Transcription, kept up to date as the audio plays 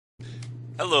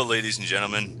Hello, ladies and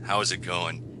gentlemen. How is it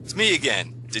going? It's me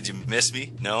again. Did you miss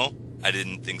me? No? I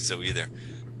didn't think so either.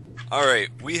 Alright,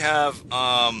 we have,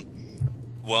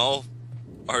 well,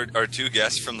 our two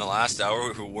guests from the last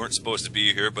hour who weren't supposed to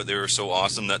be here, but they were so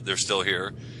awesome that they're still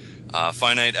here.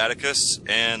 Finite Atticus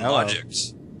and Hello.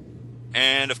 Logix.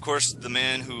 And, of course, the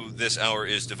man who this hour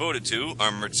is devoted to,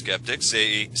 Armored Skeptic.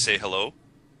 Say hello.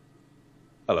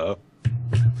 Hello.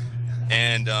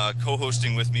 And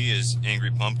co-hosting with me is Angry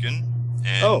Pumpkin.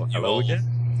 And hello again.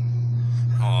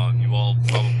 You all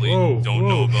probably don't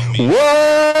know about me.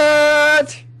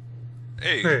 What?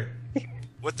 Hey,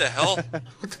 what the hell?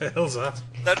 What the hell's that?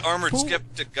 That Armored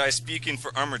Skeptic guy speaking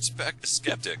for Armored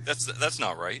Skeptic. That's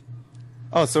not right.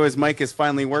 Oh, so his mic is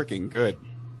finally working. Good.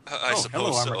 I suppose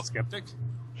hello, so. Armored Skeptic.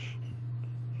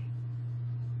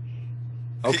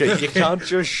 Okay, you can't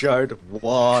just shout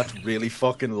 "what" really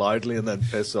fucking loudly and then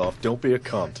piss off. Don't be a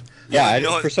cunt. Yeah, You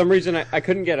know for some reason I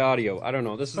couldn't get audio. I don't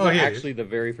know. This is Oh, yeah. actually the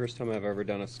very first time I've ever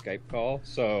done a Skype call.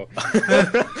 So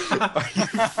Are you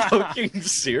fucking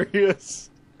serious?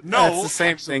 No, it's the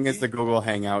same thing as the Google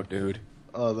Hangout, dude.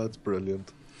 Oh, that's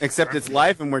brilliant. Except it's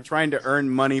live and we're trying to earn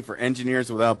money for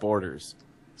Engineers Without Borders.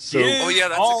 So, Oh, yeah,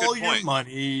 that's a all good your point.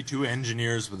 money to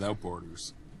Engineers Without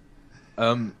Borders.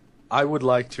 I would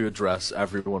like to address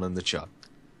everyone in the chat.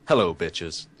 Hello,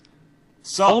 bitches.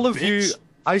 Sup, All of bitch? you,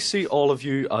 I see all of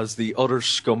you as the utter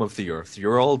scum of the earth.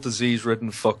 You're all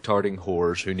disease-ridden, fucktarding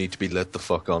whores who need to be lit the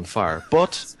fuck on fire.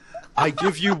 But I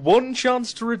give you one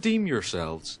chance to redeem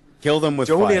yourselves. Kill them with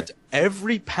Donate fire.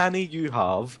 every penny you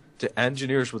have to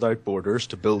Engineers Without Borders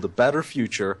to build a better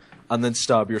future, and then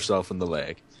stab yourself in the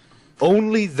leg.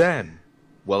 Only then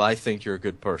will I think you're a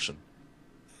good person.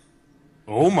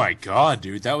 Oh my god,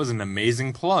 dude, that was an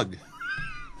amazing plug.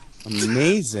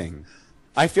 Amazing.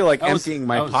 I feel like That was- emptying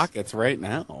my that was- pockets right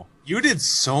now. You did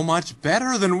so much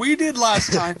better than we did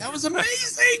last time. That was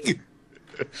amazing.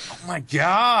 Oh my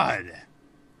god.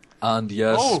 And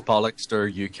yes, Oh.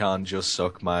 Pollexter, you can just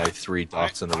suck my 3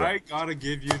 dots in a row. I gotta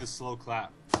give you the slow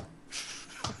clap.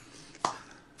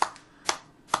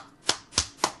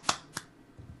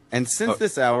 And since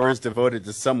this hour is devoted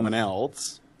to someone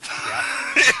else,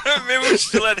 Maybe we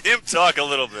should let him talk a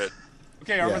little bit.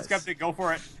 Okay, Armored Yes. Skeptic, go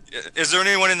for it. Is there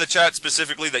anyone in the chat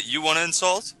specifically that you want to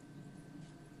insult?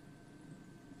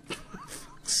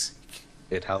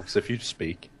 It helps if you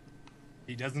speak.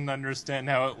 He doesn't understand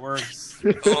how it works.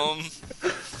 Oh,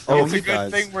 It's a he good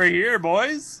does. thing we're here,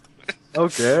 boys.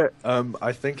 Okay.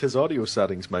 I think his audio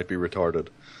settings might be retarded.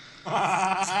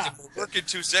 Working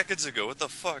 2 seconds ago. What the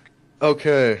fuck?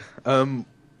 Okay.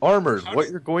 Armored, what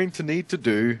you're going to need to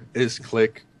do is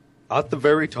click at the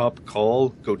very top, call,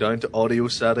 go down to audio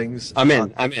settings. I'm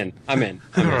in. I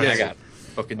Yes. got it.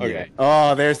 Fucking Okay.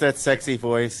 Oh, there's that sexy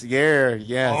voice. Yeah,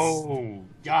 yes. Oh,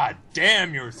 god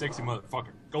damn, you're a sexy motherfucker.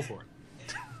 Go for it.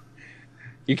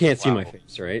 You can't see Wow. my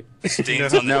face, right?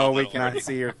 Stains on the No, we helmet cannot already.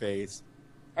 see your face.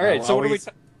 All right, I'll so always-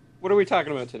 what are we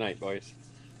talking about tonight, boys?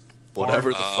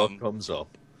 Whatever the Um, fuck comes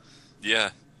up.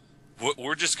 Yeah.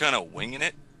 We're just kind of winging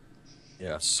it.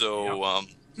 Yeah. So,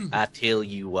 I tell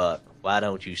you what, why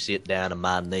don't you sit down in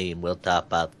my name? We'll talk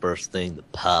about the first thing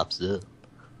that pops up.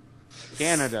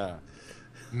 Canada.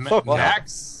 Fuck off.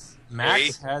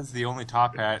 Max has the only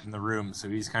top hat in the room, so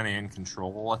he's kind of in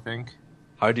control, I think.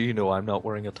 How do you know I'm not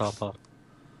wearing a top hat?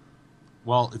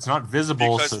 Well, it's not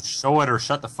visible, Because- so show it or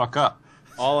shut the fuck up.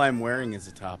 All I'm wearing is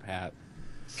a top hat.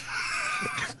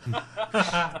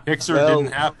 Pixar Well-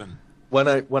 didn't happen. When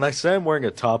I say I'm wearing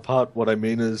a top hat, what I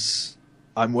mean is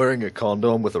I'm wearing a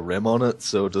condom with a rim on it,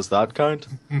 so does that count?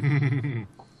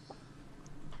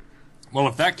 Well,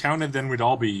 if that counted, then we'd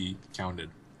all be counted.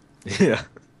 Yeah.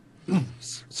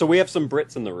 So we have some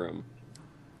Brits in the room.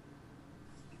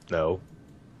 No.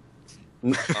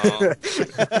 um, That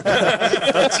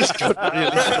just got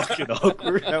really fucking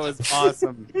awkward. That was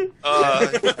awesome. we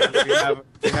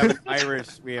have an Irish.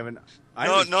 We have an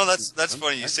Irish. no, that's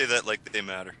funny. You say that like they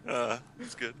matter.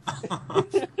 That's good.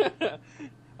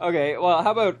 Okay, well,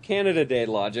 how about Canada Day,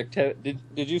 Logic? Did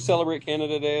you celebrate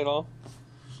Canada Day at all?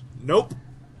 Nope.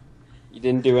 You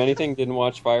didn't do anything? Didn't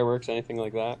watch fireworks, anything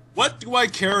like that? What do I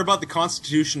care about the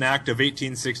Constitution Act of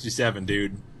 1867,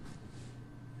 dude?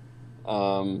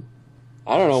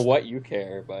 I don't know what you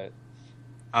care, but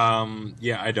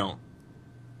Yeah, I don't.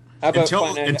 how about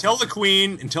Until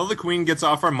the Queen gets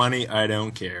off our money, I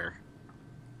don't care.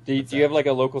 do you have like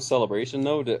a local celebration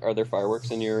though? Are there fireworks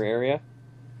in your area?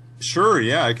 Sure,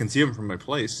 yeah, I can see them from my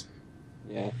place.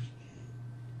 Yeah.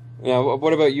 Yeah.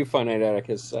 What about you, Finite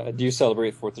Atticus? Do you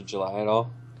celebrate 4th of July at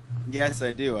all? Yes,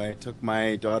 I do. I took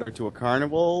my daughter to a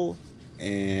carnival,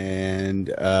 and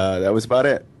that was about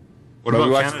it. What But about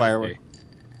we watched Canada fireworks. Day?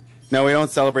 No, we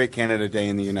don't celebrate Canada Day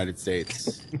in the United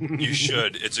States. You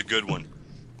should. It's a good one.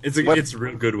 It's a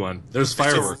real good one. There's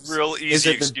fireworks. It's a real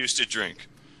easy excuse to drink.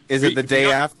 Is it the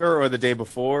day after or the day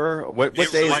before? What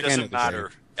It day really is doesn't Canada matter.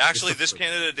 Day? Actually, this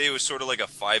Canada Day was sort of like a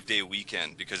 5-day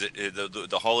weekend because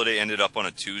the holiday ended up on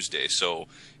a Tuesday, so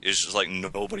it's just like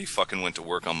nobody fucking went to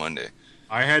work on Monday.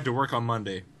 I had to work on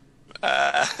Monday.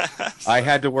 I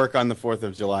had to work on the 4th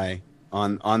of July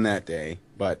on that day,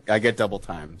 but I get double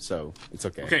time, so it's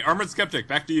okay. Okay, Armored Skeptic,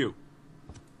 back to you.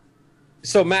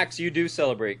 So, Max, you do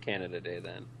celebrate Canada Day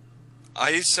then?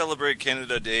 I celebrate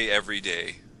Canada Day every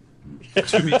day,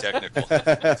 to be technical.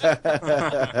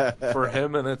 For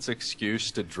him and its excuse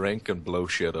to drink and blow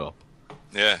shit up.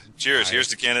 Yeah. Cheers. Here's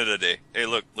to Canada Day. Hey,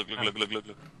 look. It's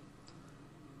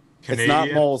not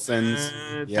Molson's.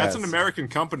 That's Yes. an American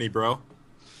company, bro.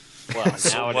 Well,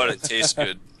 So now what? it It is. tastes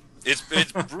good. It's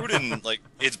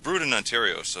brewed in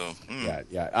Ontario, so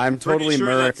Yeah. I'm totally sure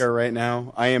America right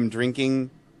now. I am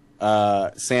drinking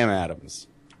Sam Adams.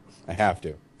 I have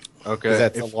to. Okay. 'Cause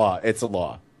that's a law. It's a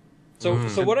law. So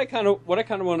what I kind of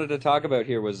wanted to talk about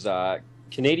here was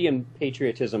Canadian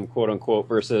patriotism, quote unquote,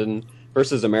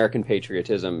 versus American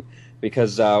patriotism,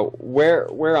 because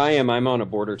where I am, I'm on a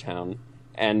border town,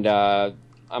 and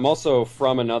I'm also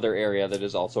from another area that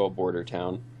is also a border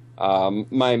town.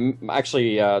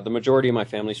 The majority of my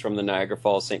family's from the Niagara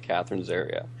Falls, St. Catharines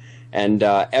area, and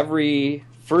every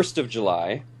 1st of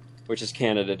July, which is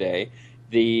Canada Day,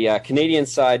 the Canadian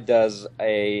side does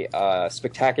a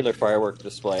spectacular firework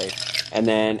display, and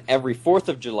then every 4th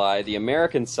of July, the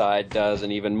American side does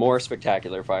an even more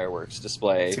spectacular fireworks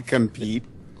display. To compete.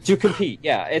 To compete,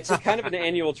 yeah. It's a kind of an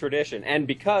annual tradition, and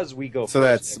because we go So first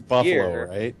that's every Buffalo, year,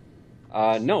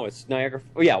 right? No, it's Niagara.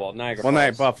 Oh, yeah, well, Niagara Well,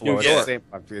 Falls. not Buffalo. New It's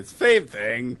York. the same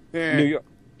thing. New York.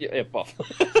 Yeah, Buffalo.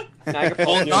 Niagara Falls,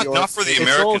 well, New not York. for the It's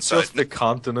American all side. just the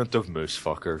continent of moose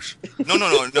fuckers. No.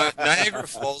 Niagara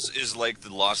Falls is like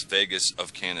the Las Vegas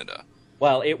of Canada.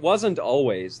 Well, it wasn't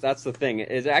always. That's the thing.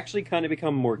 It's actually kind of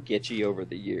become more gitchy over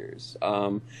the years.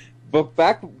 But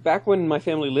back when my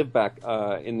family lived back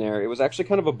in there, it was actually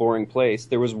kind of a boring place.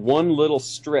 There was one little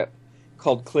strip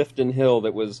called Clifton Hill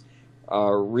that was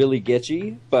really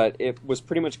gitchy, but it was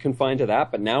pretty much confined to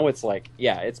that. But now it's like,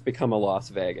 yeah, it's become a Las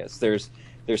Vegas.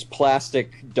 There's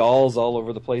plastic dolls all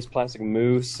over the place, plastic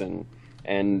moose, and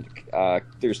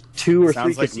there's 2 or 3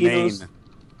 Sounds like casinos. Maine.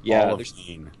 Yeah, All of there's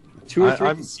Maine. 2 or 3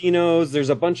 I'm- casinos. There's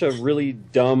a bunch of really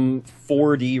dumb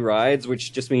 4D rides,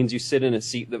 which just means you sit in a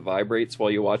seat that vibrates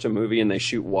while you watch a movie and they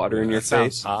shoot water in your That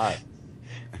sounds face. hot.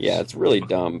 Yeah, it's really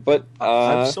dumb. But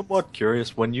I'm somewhat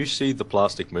curious. When you see the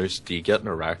plastic moose, do you get an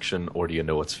erection or do you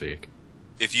know it's fake?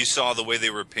 If you saw the way they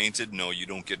were painted, no, you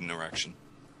don't get an erection.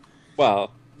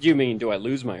 well, you mean do I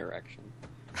lose my erection?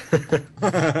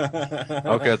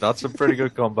 Okay, that's a pretty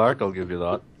good comeback. I'll give you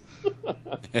that.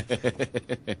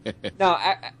 No,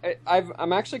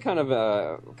 I'm actually kind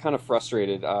of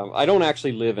frustrated. I don't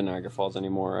actually live in Niagara Falls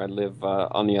anymore. I live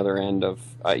on the other end of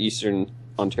eastern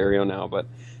Ontario now, but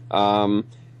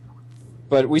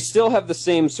we still have the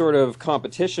same sort of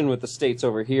competition with the states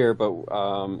over here. But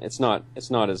it's not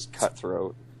as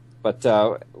cutthroat. But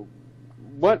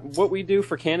what we do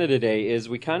for Canada Day is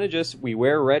we kind of we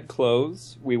wear red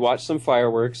clothes, we watch some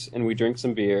fireworks, and we drink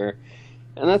some beer.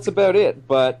 And that's about it.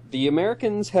 But the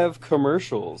Americans have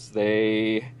commercials.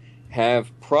 They have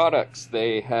products.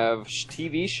 They have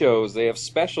TV shows. They have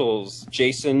specials.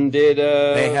 Jason did.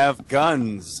 They have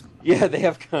guns. Yeah, they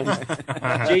have guns.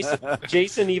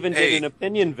 Jason even Hey. did an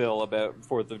Opinionville about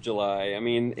 4th of July. I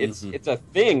mean, it's a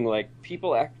thing. Like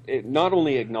people not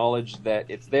only acknowledge that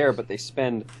it's there, but they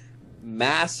spend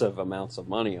massive amounts of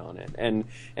money on it. And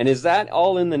is that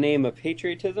all in the name of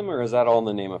patriotism, or is that all in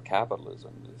the name of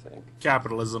capitalism? Do you think?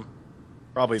 Capitalism.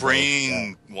 Probably both,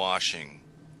 yeah. Brainwashing.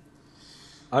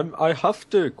 I have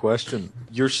to question.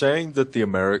 You're saying that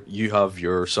you have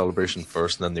your celebration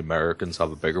first, and then the Americans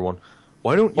have a bigger one.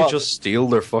 Why don't you Well- just steal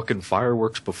their fucking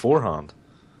fireworks beforehand?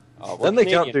 We're Then they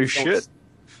can't Canadians. do Don't- shit.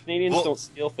 Canadians Well- don't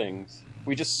steal things.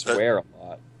 We just swear a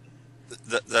lot.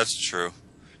 That's true.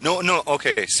 No.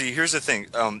 Okay. See, here's the thing.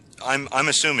 I'm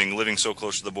assuming, living so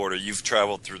close to the border, you've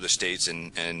traveled through the states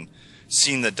and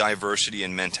seen the diversity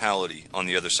and mentality on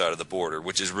the other side of the border,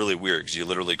 which is really weird because you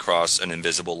literally cross an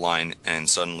invisible line and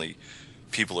suddenly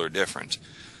people are different.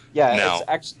 Yeah, Now- it's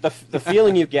actually the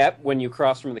feeling you get when you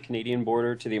cross from the Canadian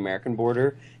border to the American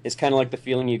border is kind of like the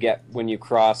feeling you get when you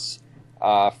cross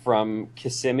from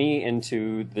Kissimmee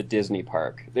into the Disney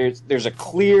park. There's a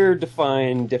clear,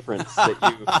 defined difference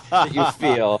that you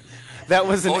feel. That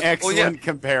was an Oh, yeah. excellent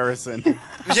comparison.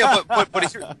 Yeah, but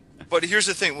But here's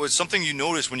the thing: what something you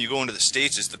notice when you go into the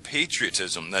States is the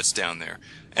patriotism that's down there,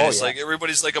 and it's like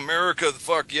everybody's like America,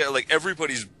 fuck yeah, like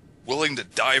everybody's willing to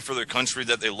die for their country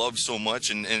that they love so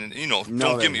much, and you know,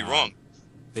 don't get me wrong.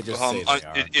 They just say they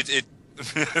are. It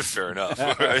fair enough.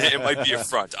 It might be a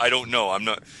front. I don't know. I'm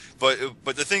not. But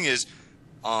the thing is,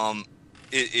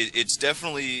 it's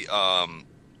definitely a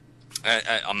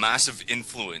massive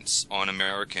influence on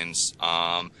Americans.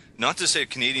 Not to say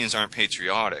Canadians aren't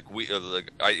patriotic.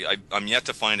 I'm yet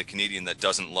to find a Canadian that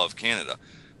doesn't love Canada,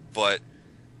 but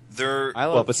they're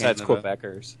besides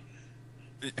Quebecers.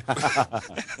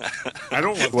 I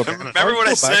don't love Canada. Remember what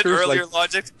I said earlier,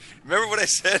 Logic? Remember what I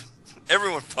said?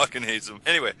 Everyone fucking hates them.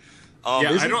 Anyway, I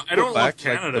don't love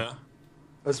Canada.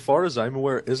 As far as I'm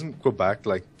aware, isn't Quebec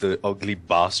like the ugly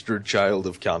bastard child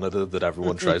of Canada that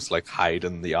everyone tries to like hide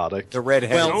in the attic? The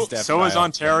redheaded So stepchild. is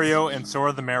Ontario, and so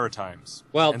are the Maritimes.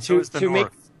 Well, and so is the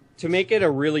North. to make it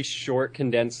a really short,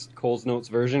 condensed Coles Notes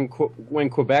version, when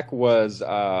Quebec was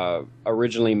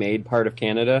originally made part of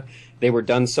Canada, they were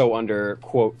done so under,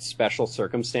 quote, special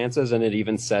circumstances, and it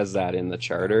even says that in the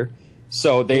charter.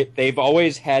 So they've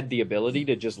always had the ability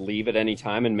to just leave at any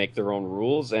time and make their own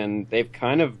rules, and they've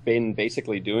kind of been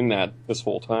basically doing that this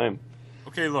whole time.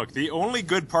 Okay, look, the only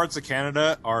good parts of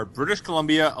Canada are British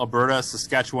Columbia, Alberta,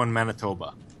 Saskatchewan,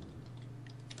 Manitoba.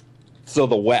 So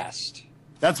the West.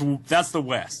 That's the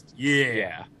West.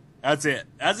 Yeah. That's it.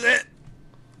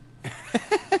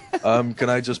 Can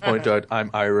I just point out, I'm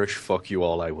Irish, fuck you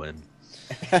all, I win.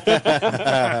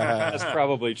 That's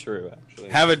probably true, actually.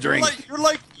 Have a drink. You're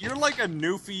like a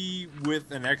newfie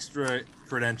with an extra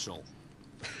credential.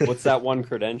 What's that one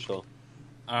credential?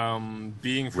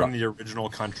 Being from the original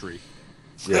country.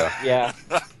 Yeah. Yeah.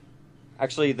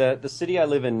 Actually, the city I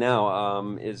live in now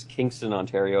is Kingston,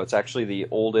 Ontario. It's actually the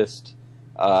oldest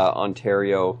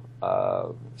Ontario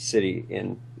city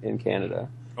in Canada.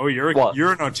 Oh, you're an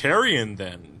Ontarian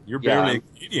then. You're barely a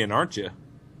Canadian, aren't you?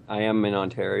 I am in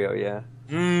Ontario, yeah.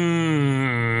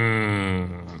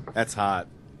 That's hot.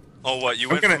 oh, what you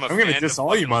I'm went gonna from a fan diss to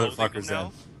all you fucking motherfuckers now?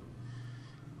 then.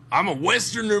 I'm a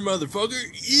Westerner,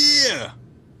 motherfucker. Yeah.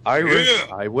 Irish,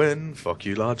 Yeah. I win, fuck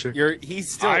you, Logic.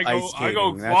 He's still I ice skating.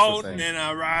 go that's the quoting thing. and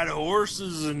I ride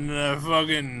horses and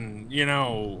fucking,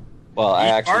 Well, I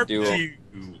eat actually do. barbecue.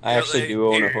 I actually do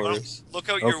own a Here, horse. Look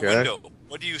out your Okay. window.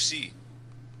 What do you see?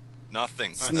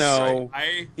 Nothing. Snow.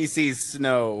 I He sees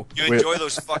snow. You enjoy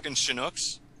those fucking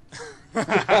Chinooks?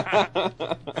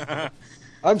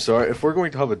 I'm sorry, if we're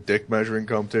going to have a dick measuring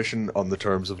competition on the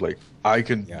terms of like, I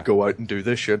can go out and do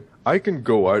this shit, I can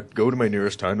go out, go to my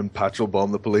nearest town and patchel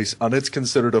bomb the police, and it's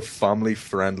considered a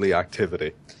family-friendly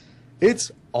activity.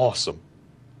 It's awesome.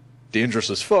 Dangerous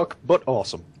as fuck, but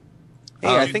awesome.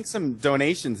 Hey, I think some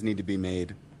donations need to be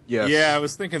made. Yes. Yeah, I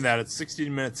was thinking that. It's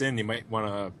 16 minutes in. You might want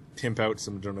to pimp out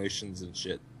some donations and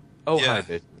shit. Oh, Yeah. hi,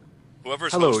 Dave.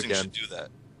 Whoever's Hello hosting again. should do that.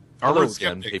 Hello Armoured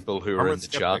again, skeptic. people who are Armoured in the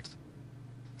skeptic. chat.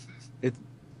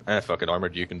 Fucking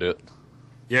Armoured, you can do it.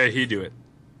 Yeah, he do it.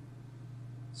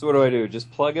 So what do? Just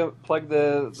plug the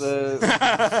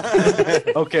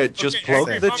Okay, just Okay, plug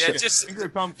Angry the Pumpkin. just- Angry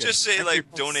Pumpkin. Just say, Angry like,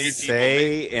 Pumpkin. donate people.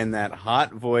 Say in that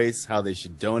hot voice how they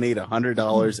should donate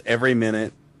 $100 every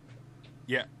minute.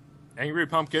 Yeah. Angry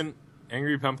Pumpkin,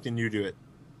 you do it.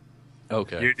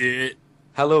 Okay. You did it.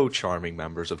 Hello, charming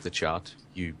members of the chat,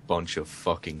 you bunch of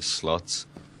fucking sluts.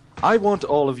 I want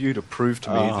all of you to prove to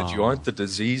me that you aren't the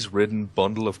disease-ridden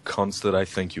bundle of cunts that I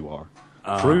think you are.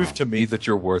 Prove to me that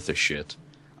you're worth a shit.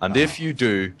 And if you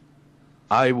do,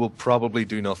 I will probably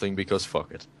do nothing because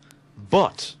fuck it.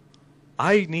 But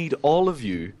I need all of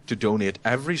you to donate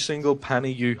every single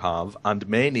penny you have and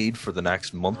may need for the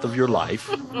next month of your life.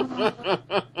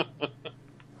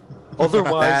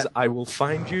 Otherwise, I will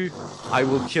find you, I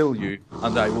will kill you,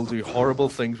 and I will do horrible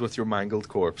things with your mangled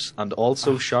corpse. And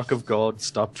also, shock of God,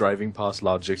 stop driving past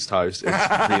Logic's house. It's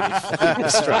really fucking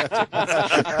distracting.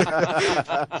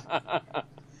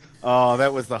 Oh,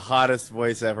 that was the hottest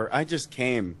voice ever. I just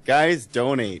came. Guys,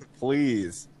 donate,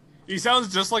 please. He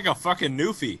sounds just like a fucking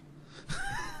newfie.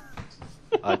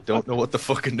 I don't know what the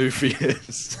fucking newfie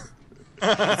is.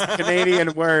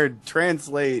 Canadian word.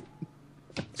 Translate.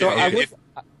 So If-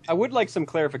 I would like some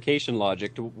clarification,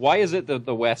 Logic. Why is it that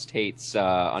the West hates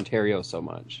Ontario so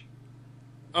much?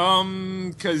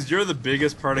 Because you're the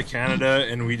biggest part of Canada,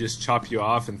 and we just chop you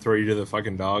off and throw you to the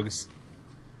fucking dogs.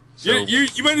 So-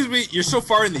 You might as well. You're so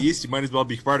far in the east, you might as well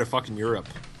be part of fucking Europe.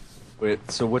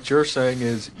 Wait, so what you're saying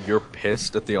is you're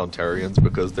pissed at the Ontarians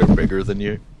because they're bigger than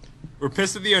you? We're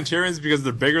pissed at the Ontarians because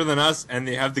they're bigger than us, and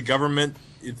they have the government,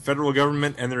 federal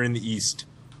government, and they're in the east.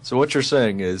 So what you're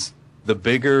saying is the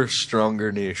bigger,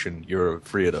 stronger nation you're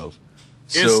afraid of.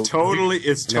 So It's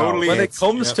totally. when it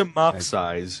comes to map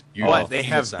size, you What? are They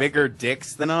have exact- bigger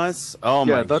dicks than us? Oh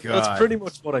Yeah, my god! that's pretty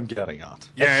much what I'm getting at.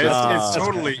 Yeah,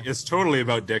 it's totally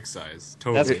about dick size.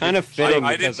 Totally. That's kind of fitting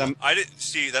I because didn't. I didn't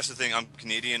see. That's the thing. I'm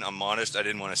Canadian. I'm modest. I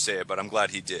didn't want to say it, but I'm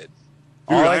glad he did.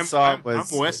 All Dude, I saw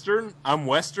was I'm Western. I'm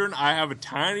Western. I have a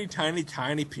tiny, tiny,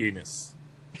 tiny penis.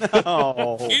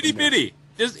 Oh, Itty bitty.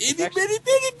 Just itty actually- bitty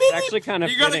bitty bitty. actually kind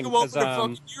of You gotta fitting go over 'cause, to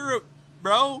fucking Europe,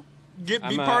 bro. Be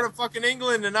I'm, part of fucking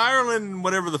England and Ireland and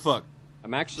whatever the fuck.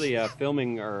 I'm actually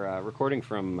filming or recording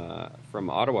from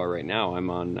Ottawa right now. I'm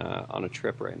on a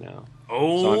trip right now.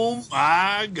 Oh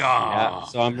my Yeah, god.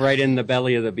 so I'm right in the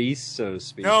belly of the beast, so to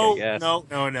speak. No, I guess. no.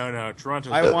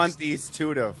 Toronto. I want these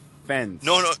two to fence.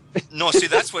 No. See,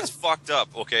 that's what's fucked up.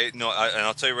 Okay, and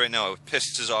I'll tell you right now, it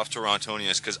pisses off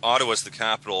Torontonians because Ottawa's the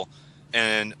capital,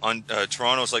 and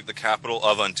Toronto's like the capital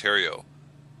of Ontario.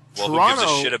 Well, who gives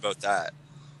a shit about that?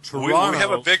 Toronto. We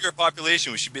have a bigger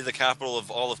population. We should be the capital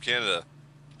of all of Canada.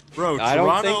 Bro, I don't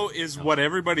Toronto think- is what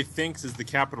everybody thinks is the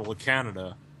capital of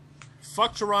Canada.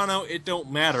 Fuck Toronto, it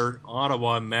don't matter.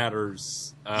 Ottawa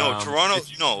matters. No, Toronto.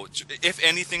 No, if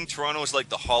anything, Toronto is like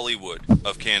the Hollywood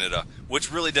of Canada,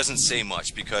 which really doesn't say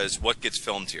much because what gets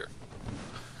filmed here?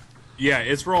 Yeah,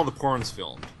 it's where all the porn's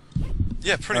filmed.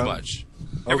 Yeah, pretty much.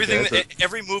 Everything,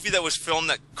 every movie that was filmed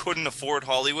that couldn't afford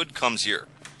Hollywood comes here.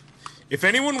 If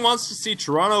anyone wants to see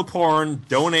Toronto porn,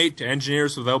 donate to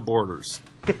Engineers Without Borders.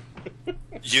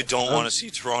 You don't want to see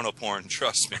Toronto porn,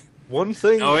 trust me. One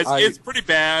thing No, it's pretty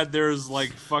bad. There's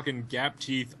like fucking gap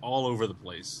teeth all over the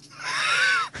place.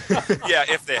 Yeah,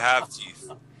 if they have teeth.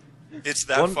 It's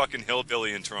that fucking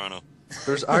hillbilly in Toronto.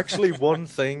 There's actually one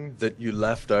thing that you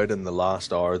left out in the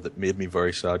last hour that made me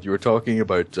very sad. You were talking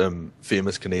about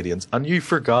famous Canadians, and you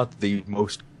forgot the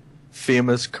most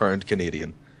famous current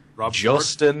Canadian, Rob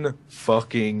Justin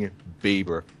fucking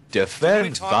Bieber.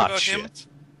 Defend talk that about shit. him?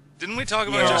 Didn't we talk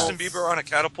about No. Justin Bieber on a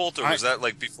catapult, or was that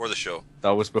like before the show?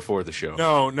 That was before the show.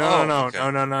 No.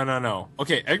 Okay. No.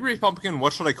 Okay, Angry Pumpkin,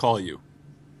 what should I call you?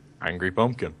 Angry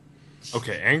Pumpkin.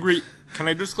 Okay, Angry. Can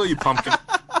I just call you Pumpkin?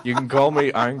 You can call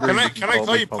me Angry. Can I you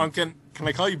call me you Pumpkin? Can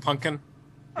I call you Pumpkin?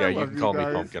 Yeah, you love can you call me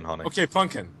guys. Pumpkin, honey. Okay,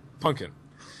 Pumpkin.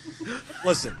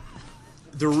 Listen,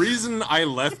 the reason I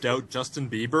left out Justin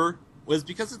Bieber was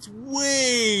because it's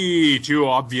way too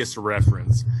obvious a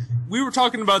reference. We were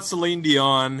talking about Celine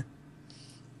Dion.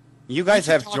 You guys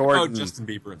have Talk Jordan. about Justin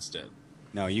Bieber instead.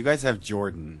 No, you guys have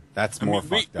Jordan. That's I more mean,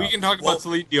 fucked up. we can talk about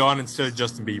Celine Dion instead of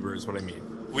Justin Bieber, is what I mean.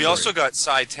 We also got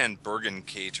Cy 10 Bergen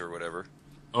Kate or whatever.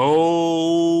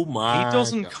 Oh my! He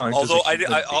doesn't God. count Although as a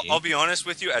human I'll being. be honest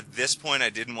with you, at this point I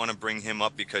didn't want to bring him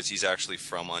up because he's actually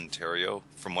from Ontario,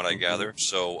 from what I gather.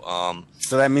 So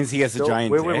So that means he has a Don't-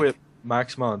 giant wait, dick. wait.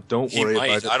 Max, man, don't he worry might.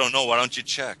 about it. I don't know. Why don't you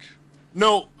check?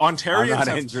 No, I'm Ontarians not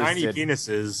have tiny interested.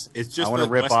 penises. It's just I want to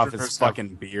that rip off Westerners his have-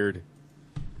 fucking beard.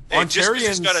 Hey, just 'cause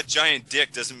he's Ontarians- got a giant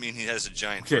dick doesn't mean he has a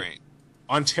giant Okay. brain.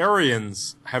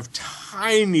 Ontarians have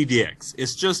tiny dicks.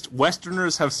 It's just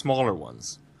Westerners have smaller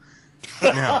ones.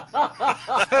 Now,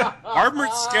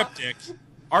 Armored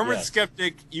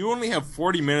Skeptic, you only have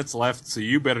 40 minutes left, so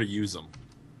you better use them.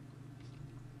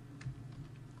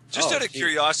 Just Oh, out of geez.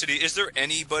 curiosity, is there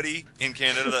anybody in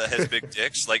Canada that has big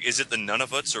dicks? Like, is it the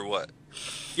Nunavuts or what?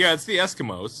 Yeah, it's the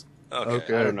Eskimos.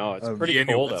 Okay. I don't know. It's pretty the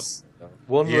cold up. Inuits.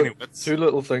 One Yeah, little, Inuits. two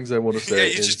little things I want to Yeah,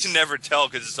 say. you is, just can never tell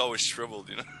because it's always shriveled,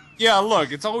 you know. Yeah,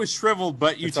 look, it's always shriveled,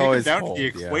 but you It's take them always down cold,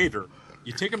 to the yeah. equator.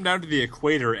 You take them down to the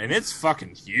equator, and it's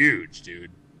fucking huge,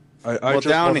 dude. I Well, just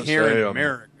down wanna here say, in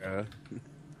America,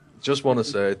 just want to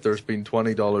say there's been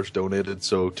 $20 donated,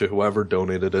 so to whoever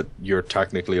donated it, you're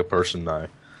technically a person now.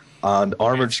 And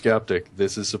Armored Skeptic,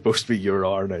 this is supposed to be your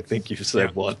hour, and I think you said,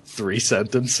 Yeah. what, 3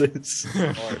 sentences?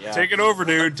 Oh, yeah. Take it over,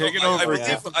 dude. Take it I over. believe-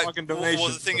 Get the fucking donations. well,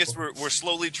 the thing is, we're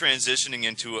slowly transitioning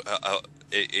into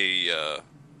a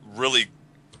really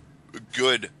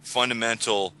good,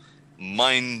 fundamental,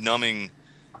 mind-numbing,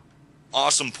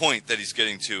 awesome point that he's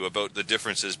getting to about the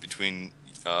differences between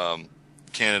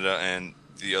Canada and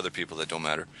the other people that don't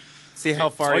matter. see how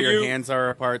far all your you- hands are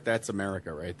apart? That's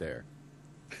America right there.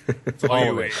 all you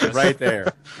Always. ass. Right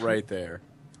there. Right there.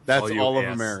 That's All you all of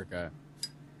ass. America.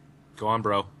 Go on,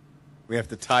 bro. We have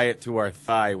to tie it to our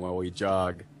thigh while we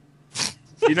jog.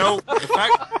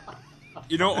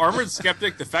 You know, Armored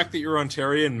Skeptic, the fact that you're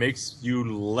Ontarian makes you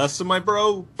less of my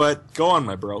bro, but go on,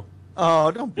 my bro.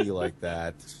 Oh, don't be like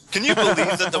that. Can you believe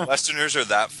that the Westerners are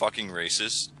that fucking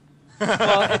racist?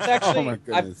 Well, it's actually. Oh my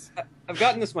goodness. I've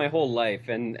gotten this my whole life,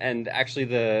 and actually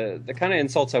the kind of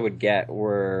insults I would get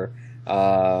were,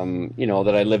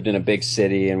 that I lived in a big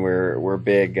city and we're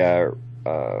big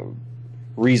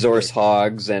resource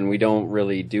hogs, and we don't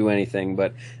really do anything.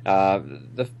 But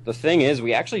the thing is,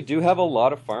 we actually do have a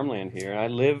lot of farmland here. I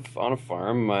live on a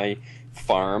farm.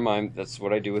 That's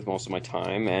what I do with most of my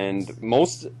time, and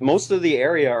most of the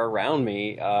area around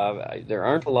me, there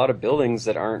aren't a lot of buildings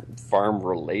that aren't farm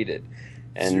related.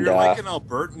 And so you're like an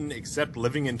Albertan, except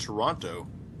living in Toronto.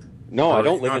 No, I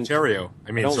don't live in Ontario.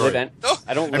 I mean, I don't sorry. live in.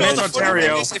 I don't I live meant in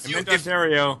Ontario. If I you- meant if-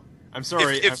 Ontario. I'm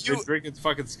sorry. if I've you- been drinking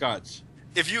fucking scotch.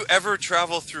 If you ever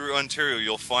travel through Ontario,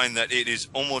 you'll find that it is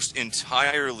almost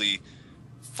entirely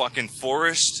fucking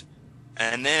forest,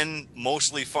 and then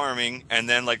mostly farming, and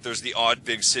then like there's the odd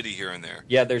big city here and there.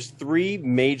 Yeah, there's 3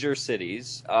 major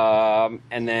cities, and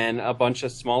then a bunch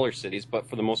of smaller cities, but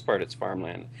for the most part, it's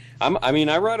farmland. I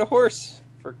ride a horse,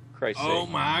 for Christ's Oh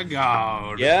sake. my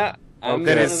god. Yeah, I'm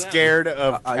That one is of them. scared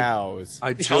of I- cows.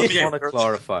 I Tell just me- want to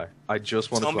clarify.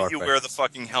 Tell me you wear the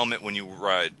fucking helmet when you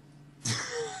ride.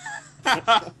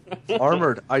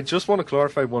 Armored, I just want to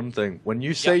clarify one thing. When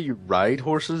you say you ride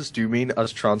horses, do you mean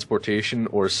as transportation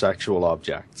or as sexual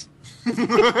objects?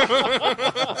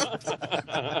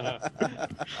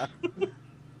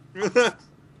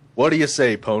 What do you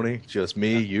say, Pony? Just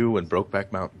me, you, and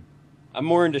Brokeback Mountain. I'm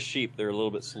more into sheep. They're a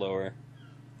little bit slower.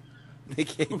 They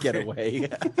can't get away.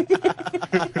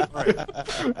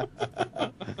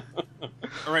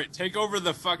 All right, take over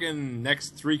the fucking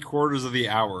next 3/4 of the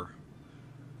hour,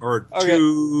 or Okay.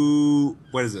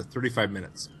 What is it? 35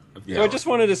 minutes of the So hour. I just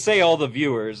wanted to say, all the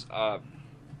viewers,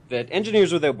 that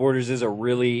Engineers Without Borders is a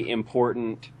really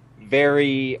important,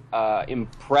 very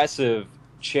impressive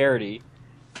charity.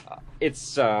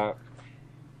 It's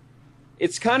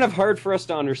kind of hard for us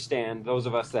to understand, those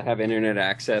of us that have internet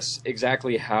access,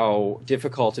 exactly how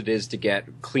difficult it is to get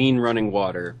clean running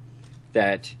water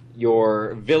that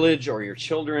your village or your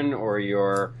children or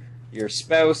your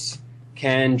spouse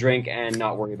can drink and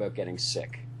not worry about getting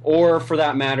sick. Or, for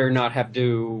that matter, not have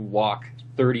to walk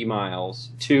 30 miles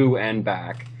to and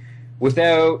back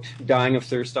without dying of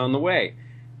thirst on the way.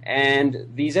 And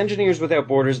these Engineers Without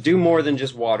Borders do more than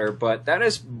just water, but that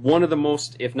is one of the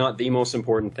most, if not the most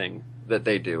important thing that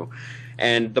they do.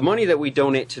 And the money that we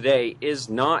donate today is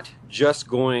not just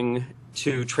going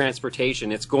to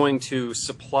transportation. It's going to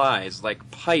supplies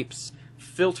like pipes,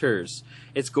 filters.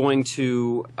 It's going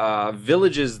to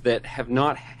villages that have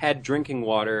not had drinking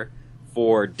water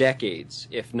for decades,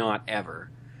 if not ever.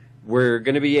 We're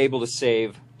going to be able to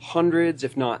save hundreds,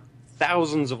 if not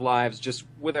thousands of lives just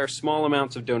with our small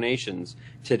amounts of donations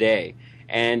today.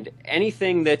 And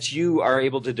anything that you are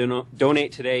able to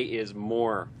donate today is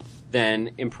more than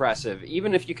impressive.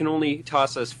 Even if you can only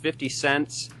toss us 50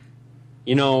 cents,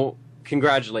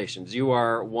 congratulations. You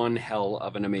are one hell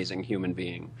of an amazing human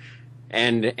being.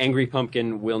 And Angry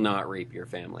Pumpkin will not rape your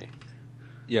family.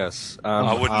 Yes.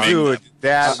 I would make Dude,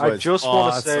 that I was just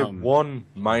want to say awesome. one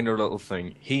minor little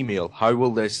thing. He-meal, how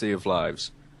will they save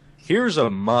lives? Here's a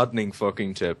maddening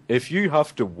fucking tip. If you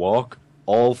have to walk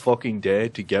all fucking day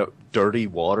to get dirty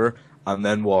water and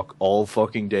then walk all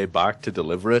fucking day back to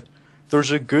deliver it,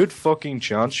 there's a good fucking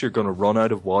chance you're going to run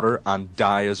out of water and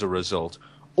die as a result.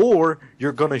 Or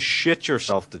you're going to shit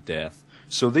yourself to death.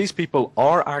 So these people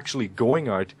are actually going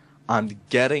out and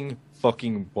getting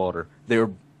fucking water.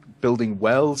 They're building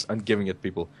wells and giving it to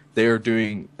people. They are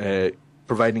doing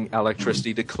providing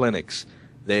electricity to clinics.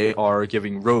 They are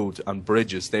giving roads and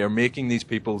bridges. They are making these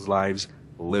people's lives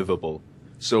livable.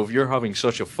 So if you're having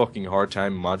such a fucking hard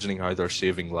time imagining how they're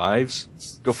saving lives,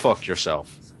 go fuck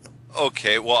yourself.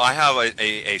 Okay, well, I have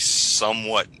a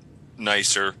somewhat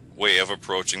nicer way of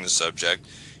approaching the subject.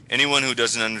 Anyone who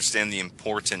doesn't understand the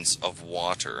importance of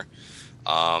water,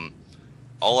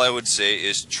 all I would say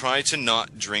is try to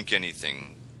not drink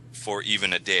anything for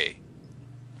even a day.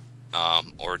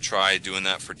 Or try doing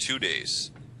that for 2 days.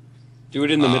 Do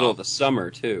it in the middle of the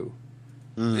summer, too.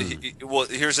 Well,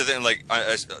 here's the thing, like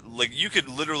you could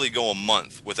literally go a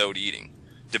month without eating,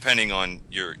 depending on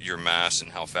your mass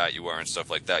and how fat you are and stuff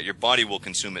like that. Your body will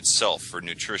consume itself for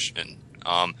nutrition.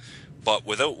 But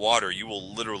without water, you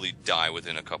will literally die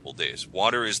within a couple days.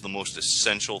 Water is the most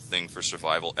essential thing for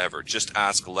survival ever. Just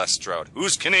ask Les Stroud,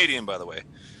 who's Canadian, by the way.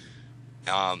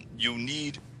 You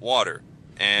need water.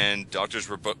 And Doctors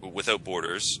Without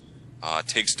Borders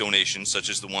takes donations, such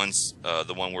as the one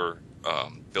we're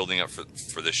building up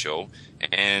for this show,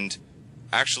 and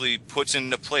actually puts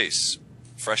into place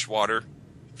fresh water,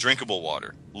 drinkable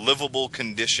water, livable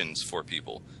conditions for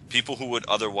people who would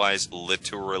otherwise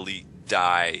literally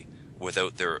die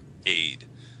without their aid.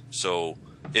 So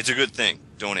it's a good thing.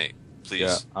 Donate, please.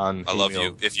 Yeah, and I love email.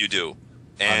 you if you do.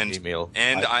 And And email.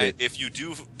 if you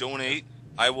do donate,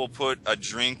 I will put a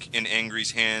drink in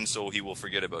Angry's hand so he will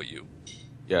forget about you.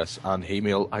 Yes, and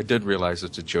Hemil, I did realize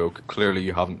it's a joke. Clearly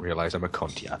you haven't realized I'm a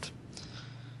cunt yet.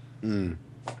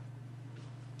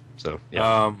 So,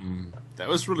 yeah. That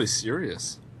was really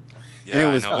serious. Yeah, And it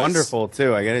I was know, wonderful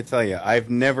too. I got to tell you, I've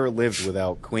never lived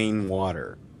without clean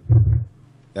water.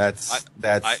 That's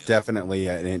definitely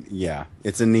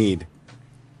it's a need.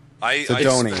 So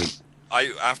donate.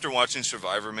 After watching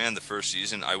Survivor Man the first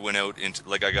season, I went out into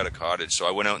I got a cottage, so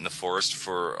I went out in the forest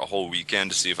for a whole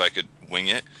weekend to see if I could wing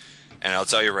it. And I'll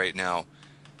tell you right now,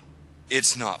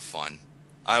 it's not fun.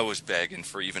 I was begging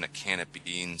for even a can of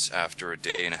beans after a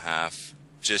day and a half.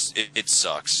 Just it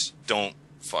sucks. Don't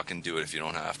fucking do it if you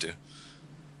don't have to.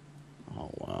 Oh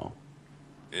wow.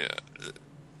 Yeah.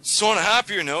 So on a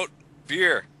happier note,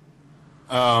 beer.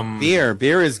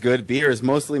 Beer is good. Beer is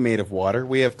mostly made of water.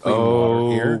 We have clean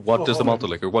water here. What does the malted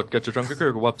liquor? What gets you drunk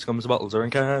quicker? What comes in bottles or in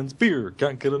cans? Beer.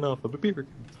 Can't get enough of a beer.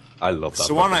 I love that.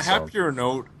 So on a fucking song. happier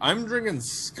note, I'm drinking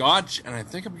scotch, and I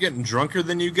think I'm getting drunker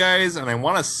than you guys, and I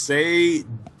want to say,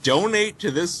 donate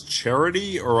to this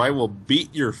charity, or I will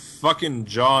beat your fucking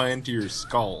jaw into your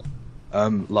skull.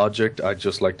 Logic, I'd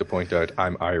just like to point out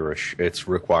I'm Irish. It's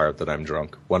required that I'm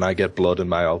drunk. When I get blood in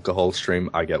my alcohol stream,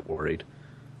 I get worried.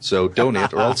 So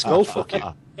donate or I'll skull fuck you.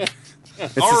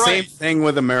 It's All the right. same thing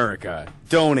with America.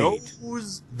 Donate.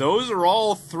 Those are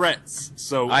all threats.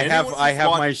 So I have anyone my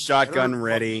watching shotgun better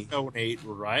ready. Donate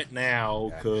right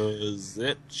now, because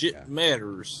it shit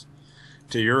matters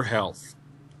to your health.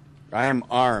 I am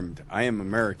armed. I am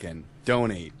American.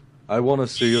 Donate. I want to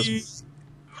see us.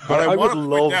 But I would wanna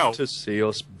love point out, to see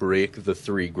us break the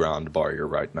 $3,000 barrier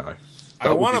right now. I That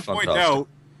would want be to point fantastic. out.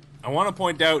 I want to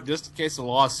point out, just in case of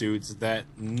lawsuits, that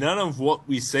none of what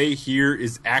we say here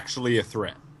is actually a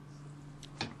threat.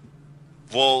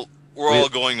 Well, we're all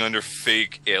going under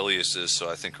fake aliases, so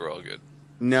I think we're all good.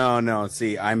 No.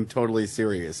 See, I'm totally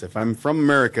serious. If I'm from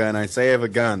America and I say I have a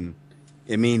gun,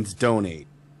 it means donate.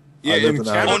 Yeah, live in in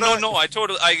Canada, Oh no, I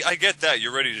get that.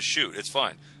 You're ready to shoot. It's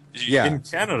fine. Yeah. in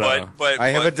Canada, But I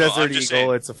have a no, Desert I'm Eagle. just saying,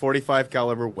 It's a 45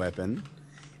 caliber weapon,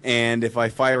 and if I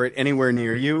fire it anywhere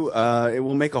near you, it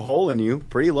will make a hole in you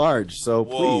pretty large. So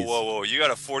please. Whoa! You got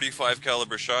a 45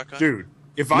 caliber shotgun? dude,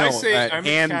 if I say I'm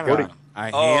in Canada,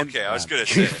 Oh, okay. I was gonna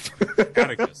say.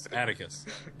 Atticus.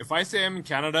 If I say I'm in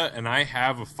Canada and I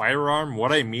have a firearm,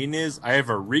 what I mean is I have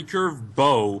a recurve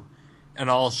bow, and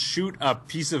I'll shoot a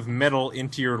piece of metal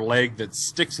into your leg that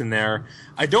sticks in there.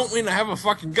 I don't mean I have a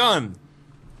fucking gun.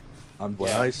 And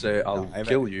when I say I'll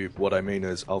kill you, what I mean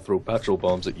is I'll throw petrol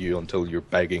bombs at you until you're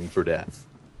begging for death.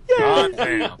 God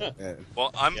damn.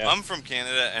 Well, I'm from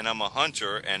Canada and I'm a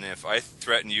hunter, and if I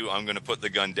threaten you, I'm gonna put the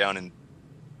gun down and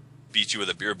beat you with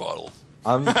a beer bottle.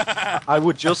 I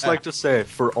would just like to say,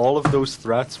 for all of those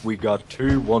threats, we got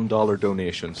 2 $1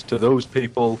 donations. To those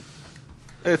people,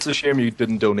 it's a shame you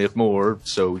didn't donate more,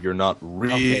 so you're not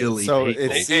really so hateful.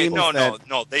 it's- Hey, seems no,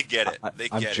 that- they get it. They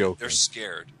I'm get it. joking. They're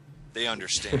scared. They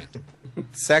understand.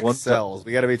 Sex One- sells.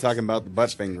 We got to be talking about the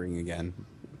butt fingering again.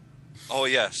 Oh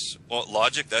yes. Well,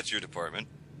 Logic, that's your department.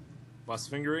 Bus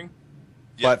fingering?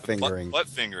 Butt fingering. Butt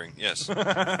fingering. Yes.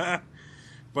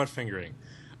 Butt fingering.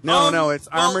 No, it's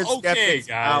well, Armored okay, Skeptic's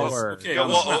guys. Power. Okay, Come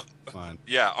well, on.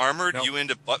 Yeah, Armored. No. You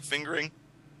into butt fingering?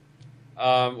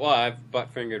 Well, I've butt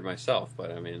fingered myself,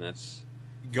 but I mean that's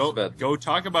Go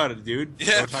talk about it, dude.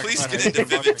 Yeah, Go talk please about get how into you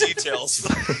vivid butt- details.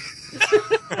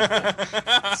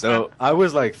 So I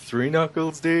was like 3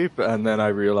 knuckles deep, and then I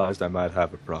realized I might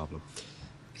have a problem.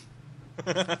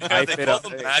 Yeah, they fit call up-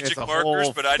 them it's magic a markers,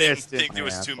 whole but I didn't fist in think it my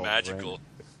was too asshole, magical.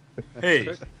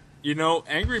 Hey, you know,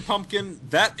 Angry Pumpkin,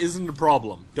 that isn't a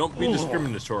problem. Don't be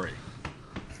discriminatory.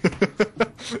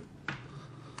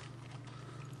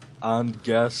 And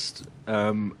guest,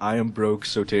 I am broke,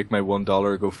 so take my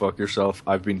 $1, go fuck yourself.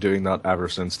 I've been doing that ever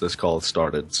since this call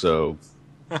started, so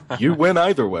you win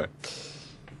either way.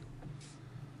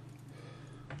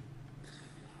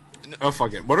 Oh,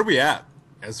 fuck it. What are we at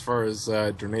as far as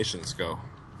donations go?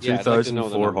 Yeah, I'd like to know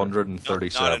the number.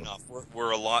 2,437. Not enough.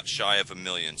 We're a lot shy of 1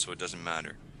 million, so it doesn't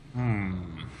matter.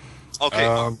 Okay,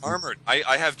 Armored.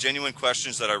 I have genuine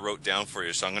questions that I wrote down for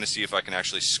you, so I'm going to see if I can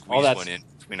actually squeeze that's- one in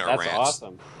between our That's rants.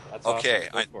 awesome. That's Okay,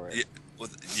 awesome. Go for it.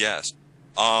 yes.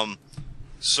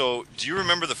 So, do you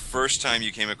remember the first time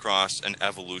you came across an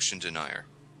evolution denier?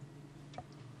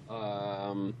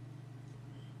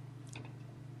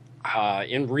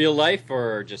 In real life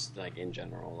or just like in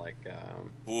general, like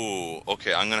Ooh,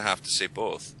 okay, I'm going to have to say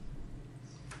both.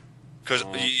 Because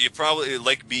you probably,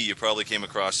 like me, you probably came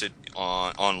across it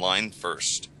online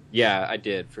first. yeah, I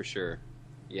did for sure.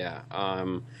 Yeah,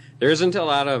 there isn't a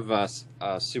lot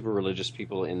of super religious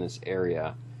people in this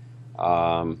area,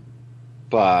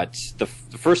 but the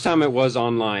first time it was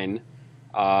online,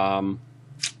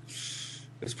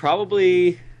 It was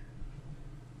probably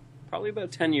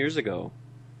about 10 years ago.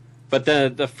 But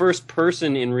the first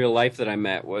person in real life that I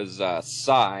met was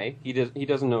Cy. He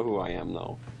doesn't know who I am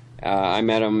though. I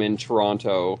met him in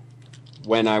Toronto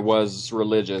when I was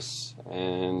religious,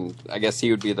 and I guess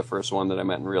he would be the first one that I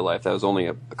met in real life. That was only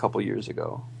a couple years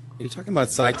ago. Are you talking about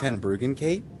Cy Ten Bruggen,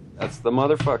 Kate? That's the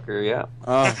motherfucker, yeah.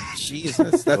 Oh,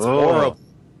 Jesus, that's horrible.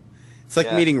 It's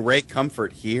like meeting Ray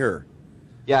Comfort here.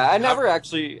 Yeah, I never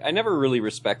really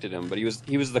respected him, but he was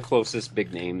the closest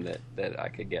big name that I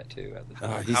could get to at the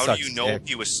time. How do you know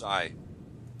he was Cy?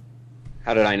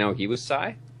 How did I know he was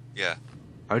Cy? Yeah.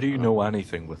 How do you know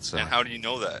anything with Cy? And how do you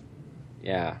know that?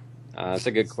 Yeah, that's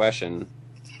a good question.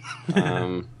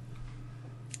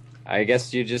 I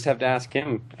guess you just have to ask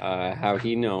him how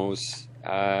he knows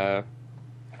that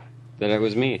it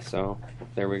was me. So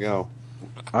there we go.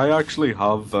 I actually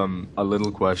have a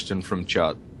little question from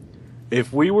chat.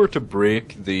 If we were to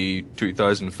break the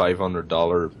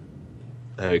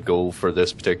 $2,500 goal for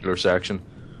this particular section,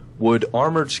 would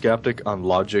Armored Skeptic and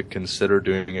Logic consider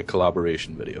doing a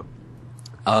collaboration video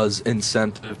as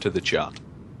incentive to the chat?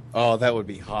 Oh, that would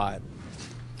be hot.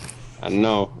 I don't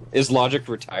know. Is Logic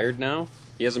retired now?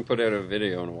 He hasn't put out a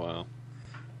video in a while.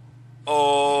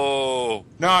 Oh.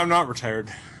 No, I'm not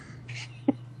retired.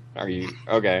 Are you?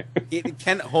 Okay.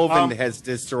 Kent Hovind has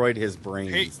destroyed his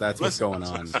brains. Hey, That's what's going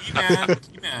on.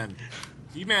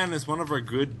 He-Man is one of our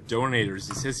good donators.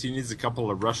 He says he needs a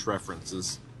couple of Rush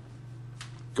references.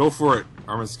 Go for it,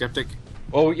 Armoured Skeptic.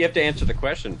 Well, you have to answer the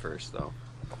question first, though.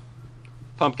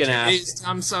 Pumpkin ass.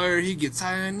 I'm sorry he gets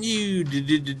high on you.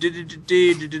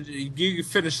 You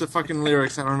finish the fucking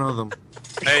lyrics. I don't know them.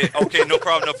 Hey, okay, no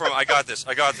problem. I got this.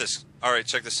 All right,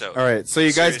 check this out. All right, so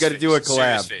you guys got to do a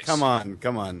Serious collab. face. Come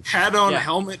on. Head on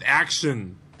helmet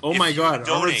action. Oh If my you god, Armoured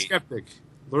donate- Skeptic.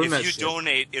 Learn that If you shit.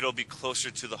 donate, it'll be closer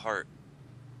to the heart.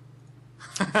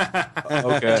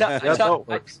 Okay, that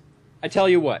works. I tell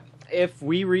you what. If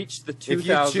we reach the 2,000... If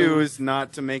you choose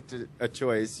not to make a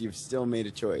choice, you've still made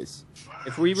a choice.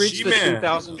 If we reach the She-Man.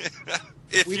 2,000...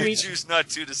 If We you reach- choose not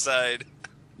to decide.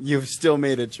 You've still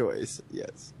made a choice,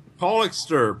 yes.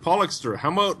 Pollexter,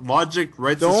 how about Logic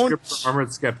writes a Don't- script for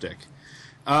Armored Skeptic?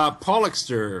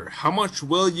 Pollexter, how much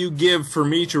will you give for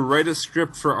me to write a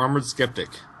script for Armored Skeptic?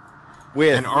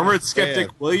 With And Armored Skeptic,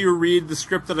 will you read the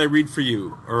script that I read for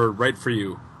you, or write for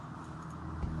you?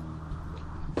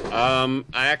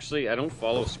 I don't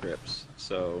follow scripts,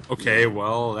 so... Okay,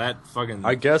 well, that fucking...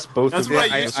 I guess both That's of what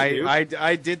you. I used to do.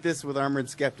 I did this with Armored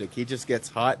Skeptic. He just gets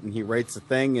hot and he writes a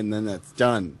thing and then that's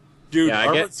done. Dude, Yeah, I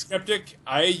Armored get- Skeptic,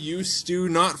 I used to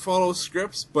not follow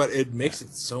scripts, but it makes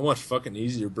it so much fucking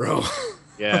easier, bro.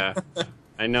 Yeah,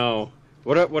 I know.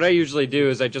 What I usually do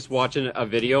is I just watch a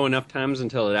video enough times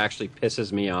until it actually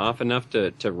pisses me off enough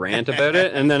to rant about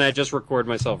it, and then I just record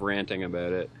myself ranting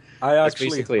about it. I That's actually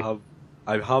basically- have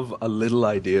a little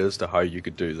idea as to how you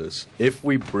could do this. If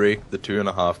we break the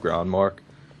 $2,500 mark,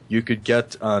 you could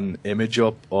get an image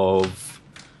up of,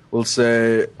 we'll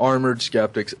say, Armored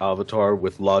Skeptic's avatar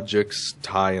with Logic's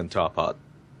tie and top hat.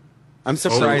 I'm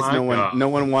surprised Oh my God. no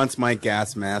one wants my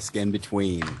gas mask in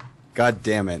between. God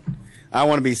damn it. I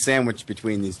want to be sandwiched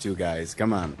between these two guys.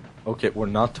 Come on. Okay, we're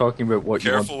not talking about what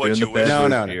Careful you what want to you do in wish the bedroom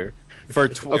No, no. here. For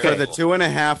the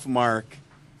 2.5 mark,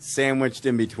 sandwiched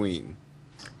in between.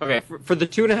 Okay, for the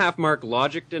 2.5 mark,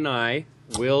 Logic and I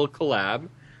will collab.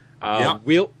 Yeah.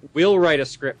 We'll write a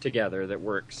script together that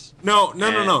works. No.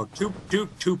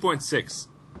 2.6.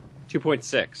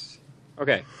 2.6.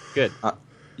 Okay, good.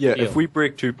 Yeah, Deal. if we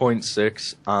break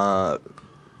 2.6,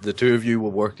 the two of you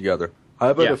will work together. How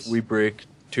about Yes. if we break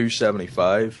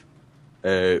 275,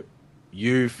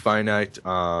 you, Finite,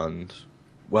 and...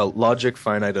 Well, Logic,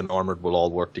 Finite, and Armored will all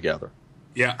work together.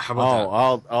 Yeah, how about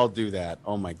Oh, I'll do that.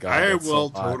 Oh my god. that? I that's so will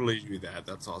hot. totally do that.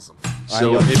 That's awesome. I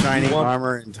So love if you shiny want-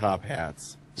 armor and top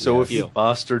hats. So Yes. if you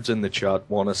bastards in the chat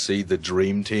want to see the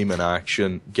Dream Team in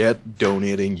action, get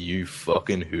donating, you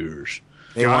fucking hoors.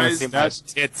 They want to Guys, see my that's-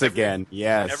 tits again.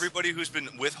 Yes. Everybody who's been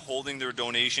withholding their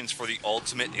donations for the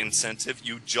ultimate incentive,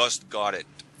 you just got it.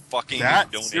 Fucking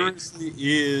That donate. seriously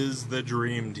is the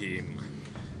dream team.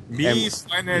 Me, And-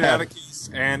 Finite yeah. Atticus,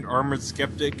 and Armored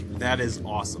Skeptic. That is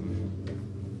awesome.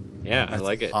 Yeah, I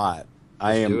like it. hot.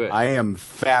 do it. I am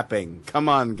fapping. Come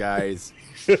on, guys.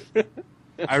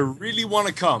 I really want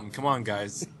to come. Come on,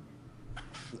 guys.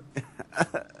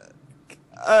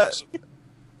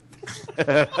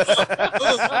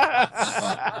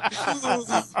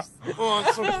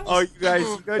 Oh, you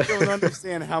guys don't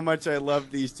understand how much I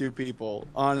love these two people.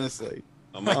 Honestly,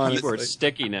 Oh, my Honestly. keyboard's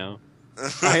sticky now.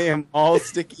 I am all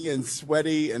sticky and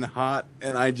sweaty and hot,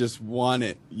 and I just want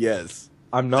it. Yes.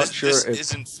 I'm not This sure if...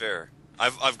 isn't fair.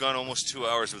 I've gone almost 2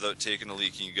 hours without taking a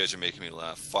leak, and you guys are making me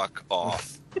laugh. Fuck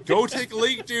off. Go take a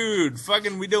leak, dude.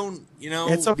 Fucking, we don't,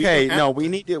 It's okay. No, we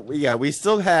need to. We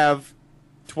still have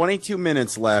 22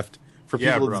 minutes left for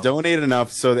people to donate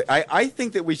enough. So that I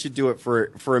think that we should do it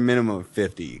for a minimum of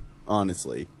 50.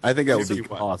 Honestly, I think that would be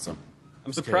awesome.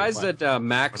 I'm surprised that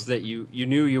Max, that you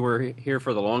knew you were here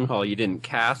for the long haul. You didn't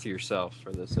cast yourself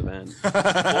for this event.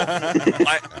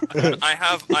 I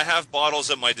have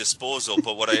bottles at my disposal,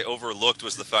 but what I overlooked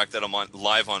was the fact that I'm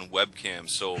live on webcam,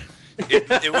 so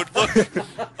it would look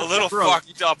a little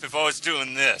fucked up if I was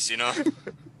doing this, you know.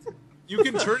 You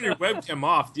can turn your webcam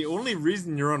off. The only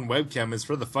reason you're on webcam is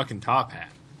for the fucking top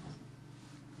hat.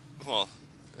 Well.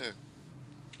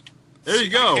 There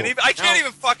you go. I can't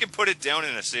even fucking put it down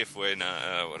in a safe way.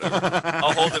 Nah, whatever.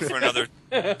 I'll hold it for another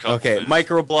couple Okay, minutes.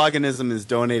 Microbloganism is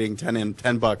donating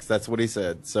 $10. That's what he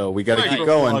said. So we got to keep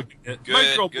going.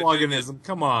 Microbloganism,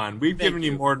 come on. We've given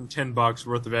you more than $10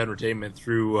 worth of entertainment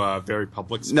through very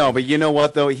public space. No, but you know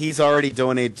what though? He's already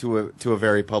donated to a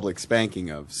very public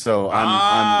spanking of. So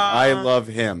I love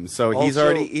him. So he's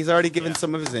already given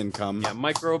some of his income. Yeah,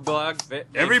 microblog.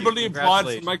 Everybody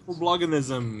applauds for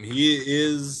microbloganism. He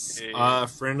is a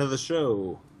friend of the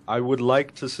show. I would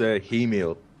like to say,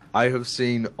 Hemil, I have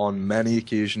seen on many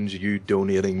occasions you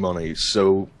donating money.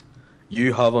 So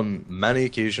you have on many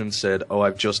occasions said, "Oh,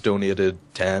 I've just donated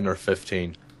 10 or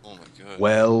 15." Oh my god.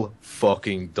 Well,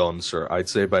 fucking done, sir. I'd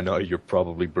say by now you're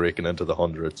probably breaking into the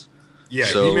hundreds. Yeah,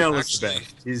 So- email is the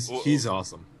best. He's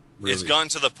awesome. Really. It's gotten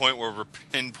to the point where we're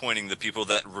pinpointing the people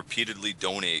that repeatedly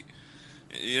donate.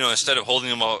 You know, instead of holding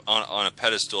them on a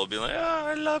pedestal, be like, "Oh,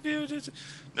 I love you."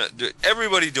 No,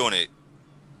 everybody donate.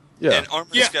 Yeah. And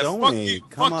Armoured Skeptic- donate.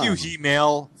 Fuck you,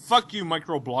 Hemail. Fuck you,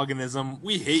 microbloganism.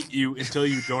 We hate you until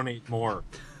you donate more.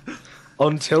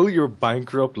 Until you're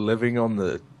bankrupt living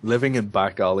in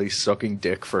back alleys sucking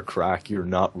dick for crack, you're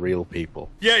not real people.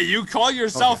 Yeah, you call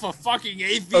yourself a fucking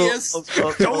atheist?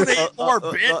 Donate more,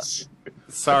 bitch!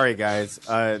 Sorry, guys.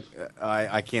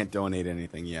 I can't donate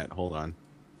anything yet. Hold on.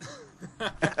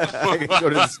 I can go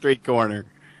to the street corner.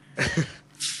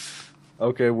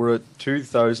 Okay, we're at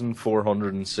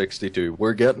 2,462.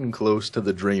 We're getting close to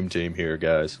the dream team here,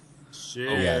 guys. Shit.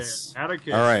 Oh, yes.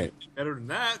 Atticus, All right. better than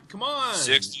that. Come on.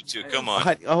 62. Come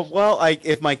on.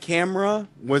 If my camera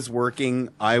was working,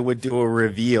 I would do a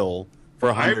reveal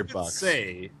for $100. I would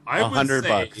say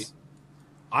 $100.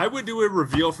 I would do a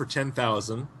reveal for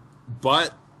 10,000,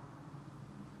 but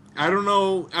I don't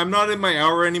know. I'm not in my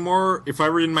hour anymore. If I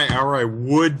were in my hour, I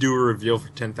would do a reveal for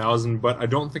 10,000, but I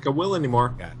don't think I will anymore.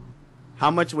 God. How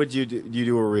much would you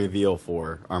do a reveal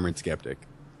for, Armored Skeptic?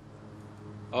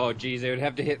 Oh, geez, I would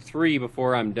have to hit 3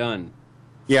 before I'm done.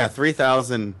 Yeah,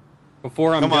 3,000.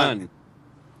 Before I'm Come on. done.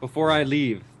 Before I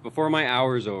leave. Before my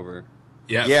hour's over.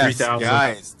 Yeah, Yes, 3,000.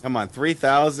 guys. Come on,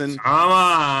 3,000. Come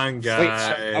on,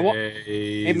 guys. Wait, so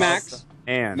hey, Max.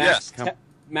 And Max, come-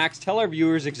 Max, tell our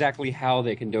viewers exactly how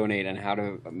they can donate and how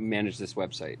to manage this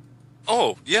website.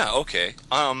 Oh, yeah, okay.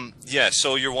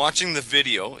 So you're watching the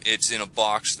video. It's in a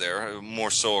box there, more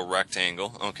so a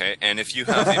rectangle, okay? And if you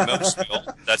have a mouse wheel,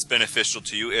 that's beneficial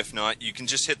to you. If not, you can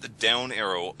just hit the down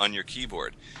arrow on your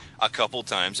keyboard a couple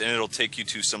times, and it'll take you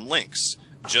to some links.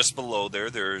 Just below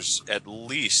there's at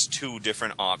least 2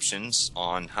 different options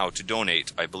on how to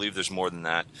donate. I believe there's more than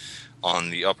that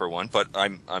on the upper one, but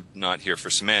I'm not here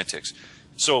for semantics.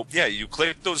 So, yeah, you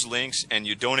click those links and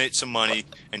you donate some money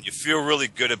and you feel really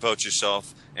good about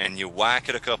yourself and you whack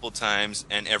it a couple times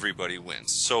and everybody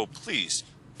wins. So, please,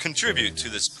 contribute to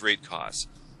this great cause.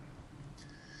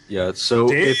 Yeah, so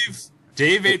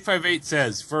Dave858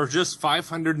 says, for just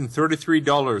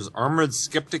 $533, Armored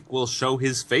Skeptic will show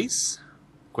his face?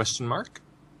 Question mark?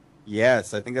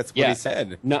 Yes, I think that's what he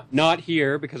said. Not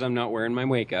here because I'm not wearing my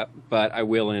makeup, but I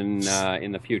will in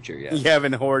the future. Yeah. You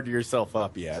haven't hoarded yourself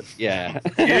up yet. Yeah.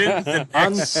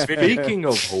 And speaking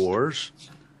of whores,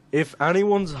 if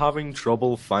anyone's having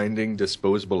trouble finding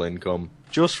disposable income,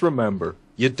 just remember,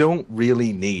 you don't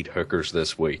really need hookers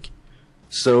this week.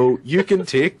 So you can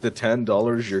take the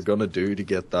 $10 you're gonna do to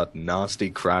get that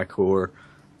nasty crack whore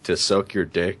to suck your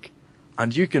dick,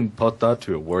 and you can put that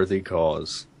to a worthy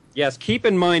cause. Yes, keep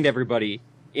in mind, everybody,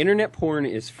 internet porn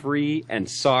is free and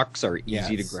socks are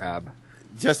easy to grab.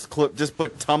 Just put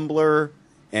Tumblr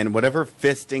and whatever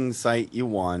fisting site you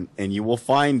want, and you will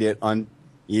find it on.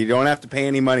 You don't have to pay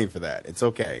any money for that. It's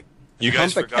okay. You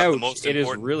guys Hump a forgot the couch, most it is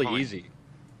important really part. easy.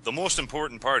 The most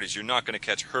important part is you're not going to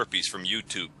catch herpes from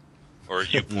YouTube or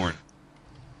YouPorn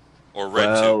or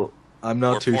RedTube. Well, I'm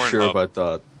not Or too Pornhub. sure about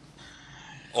that.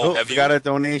 Oh, have we you got a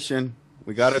donation.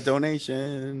 We got a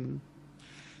donation.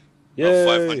 Yay.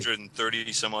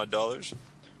 $530 some odd dollars?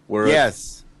 We're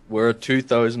Yes. We're at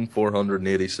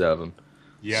 2,487.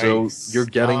 Yikes. So you're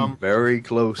getting very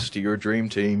close to your dream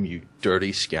team, you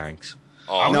dirty skanks.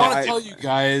 Oh, I want to tell you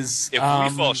guys, if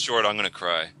we fall short, I'm gonna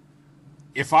cry.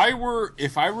 If I were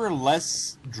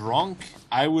less drunk,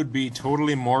 I would be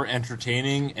totally more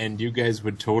entertaining, and you guys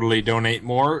would totally donate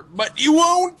more. But you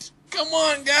won't. Come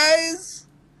on, guys.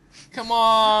 Come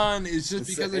on. It's just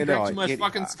because I drank too much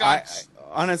fucking scotch.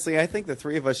 Honestly, I think the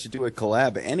three of us should do a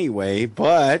collab anyway,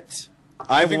 but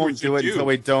I won't do it until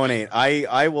we donate.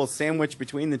 I will sandwich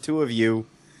between the two of you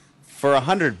for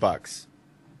 $100.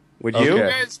 Would you? Do you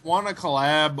guys want to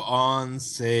collab on,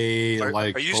 say,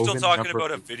 Are you still talking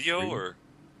about a video, or?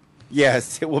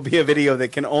 Yes, it will be a video that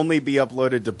can only be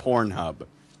uploaded to Pornhub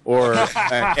or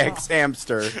X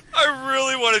Hamster. I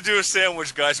really want to do a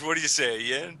sandwich, guys. What do you say? Are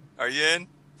you in? Are you in?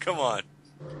 Come on.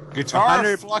 Guitar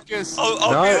Fluckus.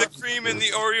 I'll be the cream in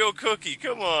the Oreo cookie.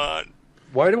 Come on.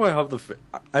 Why do I have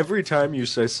every time you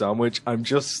say sandwich,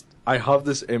 I have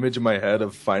this image in my head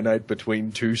of Finite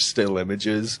between two still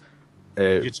images,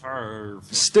 Guitar.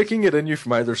 sticking it in you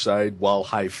from either side while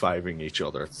high-fiving each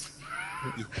other.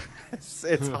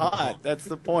 It's hot. That's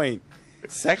the point.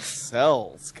 Sex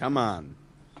sells. Come on.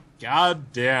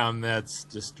 God damn, that's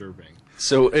disturbing.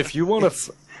 So if you want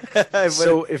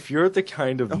to, if you're the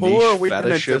kind of who niche are we gonna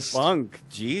fetishist, debunk?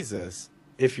 Jesus.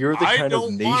 if you're the I kind of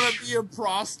don't niche, want to be a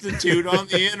prostitute on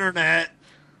the internet.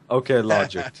 okay,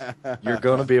 logic, you're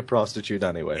gonna be a prostitute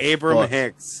anyway. Abram But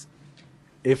Hicks.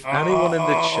 If anyone in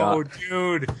the Oh, chat,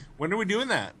 dude. When are we doing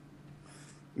that?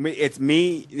 It's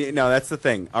me. No, that's the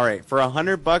thing. All right, for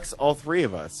 $100, all three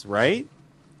of us, right?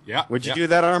 Yeah. Would you do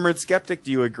that, Armored Skeptic?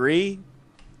 Do you agree?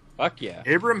 Fuck yeah.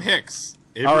 Abram Hicks.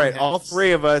 All right, all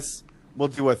three of us will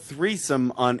do a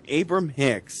threesome on Abram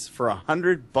Hicks for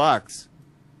 $100.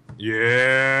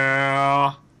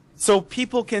 Yeah. So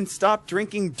people can stop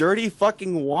drinking dirty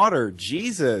fucking water.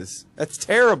 Jesus, that's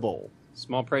terrible.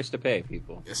 Small price to pay,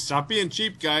 people. Stop being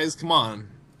cheap, guys. Come on.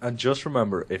 and just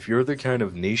remember, if you're the kind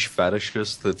of niche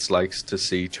fetishist that likes to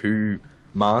see two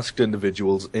masked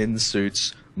individuals in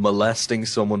suits molesting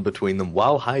someone between them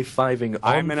while high-fiving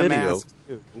on I'm in video, a mask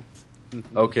too.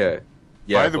 okay.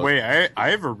 Yeah, By the way, I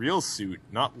have a real suit,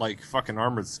 not like fucking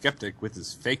Armored Skeptic with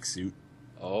his fake suit.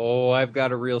 Oh, I've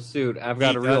got a real suit. I've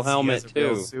got a real helmet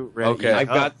too. Okay.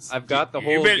 I've got the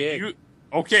whole gig.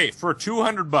 Okay, for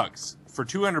 $200. For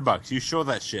 $200, you show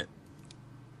that shit.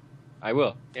 I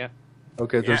will. Yeah.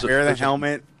 Okay, Wear the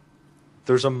helmet.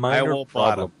 There's a I minor will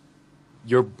problem. bottom.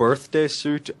 Your birthday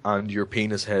suit and your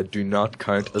penis head do not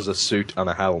count as a suit and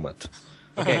a helmet.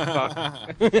 Okay.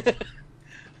 Fuck.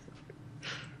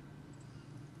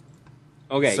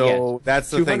 Okay. So yeah. that's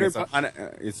the thing.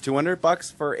 200 It's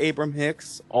 $200 for Abram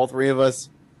Hicks. All three of us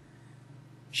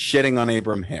shitting on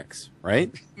Abram Hicks,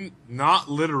 right? Not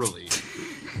literally.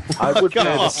 I would pay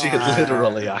to see it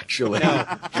literally, actually.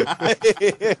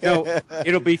 No,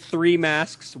 it'll be 3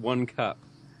 masks, 1 cup.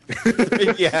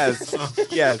 yes.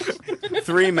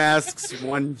 3 masks,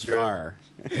 1 jar.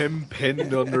 Him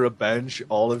pinned under a bench,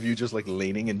 all of you just like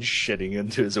leaning and shitting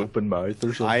into his open mouth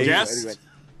or something. Guest.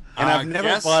 And I've never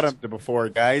guest. bottomed before,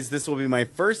 guys. This will be my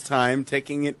first time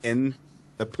taking it in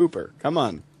the pooper. Come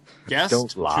on. Guest.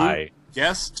 Don't lie.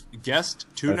 Guest truth.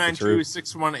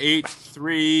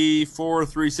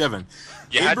 292-618-3437.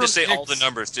 You had to Abram say all the Hicks-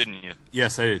 numbers, didn't you?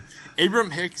 Yes, I did.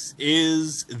 Abram Hicks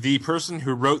is the person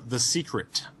who wrote The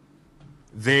Secret.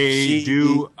 They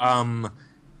do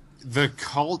the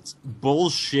cult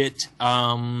bullshit.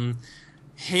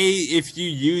 Hey, if you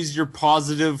use your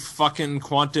positive fucking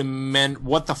quantum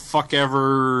what the fuck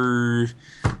ever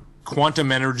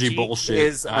quantum energy bullshit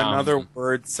Is another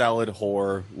word salad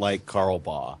whore like Carl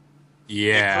Baugh.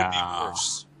 Yeah, It could be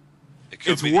worse. It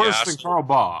could it's be the worse than asshole. Carl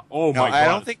Baugh. Oh No, my god! I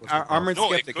don't think Armored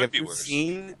No, it Skeptic. could Have be you worse.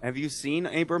 Have you seen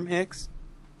Abram Hicks?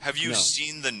 Have you No.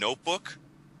 seen The Notebook?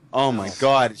 Oh my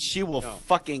God, she will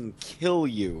fucking kill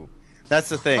you. That's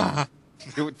the thing.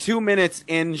 2 minutes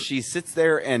in, she sits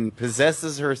there and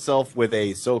possesses herself with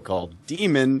a so-called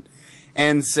demon,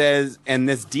 and says, and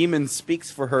this demon speaks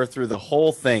for her through the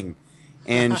whole thing,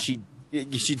 and she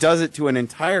does it to an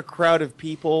entire crowd of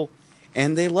people,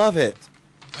 and they love it.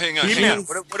 Hang on, hang on.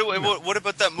 What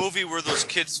about that movie where those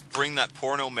kids bring that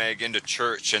porno mag into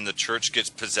church and the church gets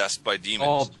possessed by demons?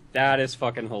 Oh, that is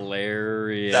fucking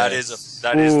hilarious. That is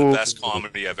the best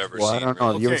comedy I've ever Well, I seen. don't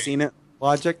know. You ever Okay. seen it,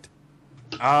 Logic?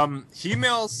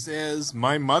 He-Mail says,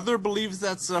 my mother believes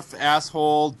that's an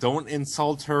asshole. Don't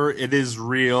insult her. It is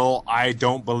real. I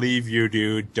don't believe you,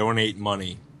 dude. Donate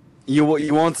money. You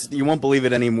won't believe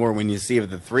it anymore when you see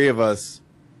the three of us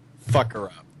fuck her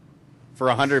up for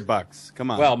 $100.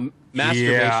 Come on. Well,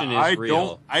 masturbation is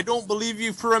real. I don't believe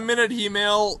you for a minute,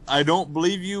 Email. I don't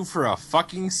believe you for a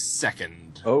fucking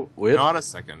second. Oh, wait. Not a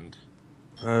second.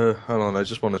 Hold on, I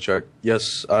just want to check.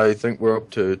 Yes, I think we're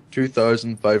up to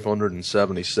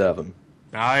 2,577.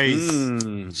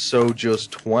 Nice. So just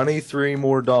 $23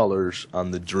 more,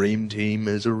 and the dream team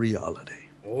is a reality.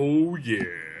 Oh, yeah.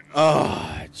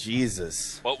 Oh,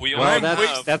 Jesus. But we Well, only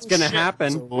that's going to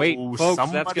happen. So Wait, folks,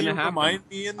 that's going to happen. remind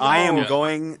me in the I am moment.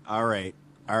 going. All right.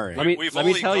 Let Right. me We've let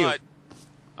me only tell you, got-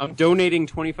 I'm donating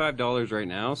 $25 right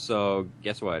now. So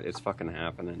guess what? It's fucking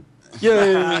happening.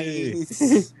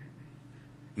 Nice.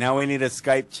 Now we need a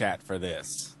Skype chat for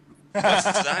this. What's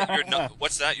that?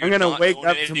 What's that? You're I'm gonna not wake up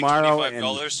donating tomorrow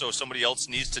 $25, so somebody else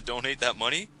needs to donate that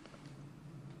money?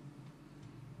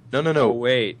 No. Oh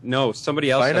wait, no,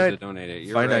 somebody else has Finite- to donate it.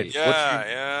 You're finite. right.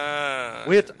 Yeah.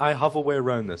 Wait, I have a way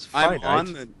around this. I'm Finite.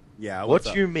 on the. Yeah. What what's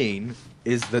up? you mean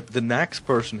is that the next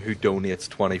person who donates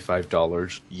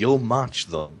 $25, you'll match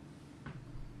them.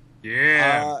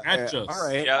 Yeah, match us. All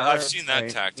right. Yeah, all I've right, seen all that right.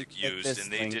 tactic Get used, this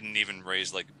and they thing. didn't even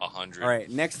raise like 100. All right.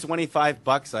 Next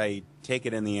 $25, I take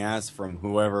it in the ass from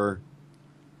whoever.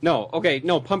 No, okay,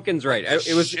 no, Pumpkin's right.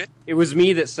 Shit. It was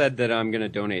me that said that I'm gonna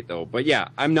donate though. But yeah,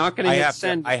 I'm not gonna hit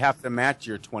send. I have to match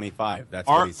your 25. That's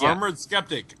what he said. Armored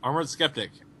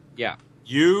Skeptic. Yeah.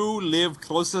 You live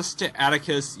closest to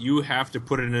Atticus. You have to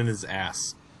put it in his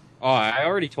ass. Oh, I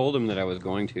already told him that I was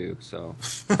going to. So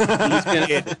he's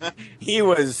been. He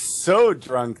was so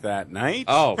drunk that night.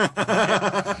 Oh.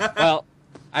 Well,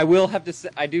 I will have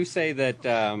to. I do say that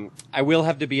I will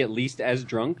have to be at least as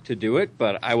drunk to do it,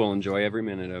 but I will enjoy every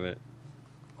minute of it.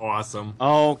 Awesome.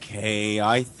 Okay,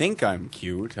 I think I'm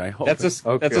cute. I hope. That's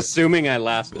Okay. that's assuming I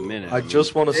last a minute. I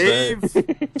just want to say,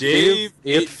 Dave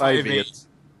 858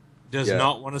 does Yeah.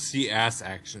 not want to see ass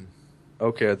action.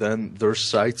 okay, then there's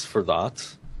sites for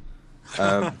that.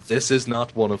 This is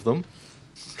not one of them,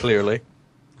 clearly.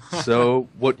 So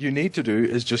what you need to do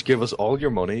is just give us all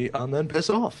your money and then piss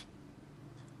off.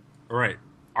 All right.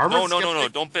 No.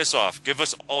 Don't piss off. Give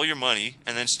us all your money,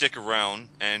 and then stick around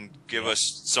and give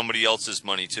us somebody else's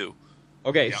money too.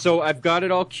 Okay, Yeah. so I've got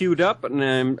it all queued up,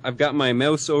 and I've got my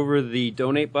mouse over the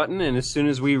donate button, and as soon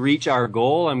as we reach our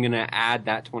goal, I'm going to add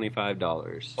that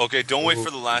 $25. Okay, don't wait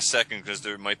for the last second, because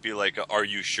there might be like, "Are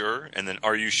you sure?" and then,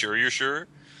 "Are you sure you're sure?"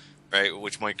 Right,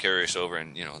 which might carry us over,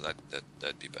 and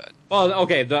that'd be bad. Well,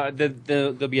 okay,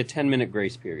 there'll be a 10-minute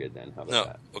grace period then. How about No,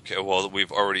 that? okay. Well,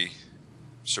 we've already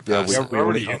surpassed. Yeah, that. We're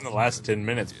already in the last 10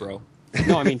 minutes, bro.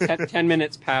 No, I mean 10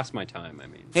 minutes past my time. I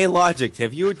mean, Hey, Logic,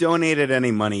 have you donated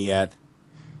any money yet?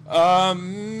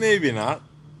 Maybe not.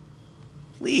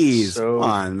 Please, So, come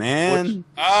on, man.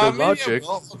 So Maybe Logic- I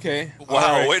will. Okay. Wow,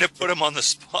 All right. way to put him on the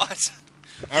spot.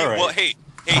 All right. Well, hey,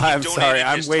 he I'm donated sorry,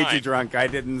 I'm his way time. too drunk. I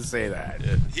didn't say that.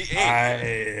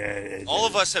 Hey, all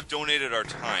of us have donated our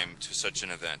time to such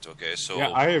an event. Okay, so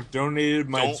Yeah, I have donated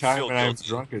my Don't time feel and I'm guilty.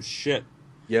 drunk as shit.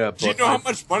 Yeah, Do you but know how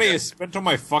much money I spent on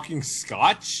my fucking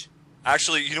scotch?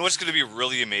 actually, you know what's going to be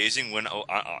really amazing when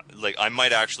I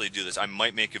might actually do this. I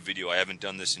might make a video. I haven't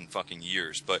done this in fucking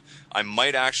years, but I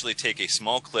might actually take a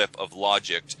small clip of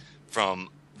Logic from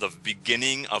the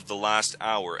beginning of the last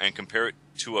hour and compare it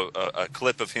to a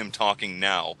clip of him talking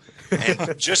now,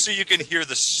 and just so you can hear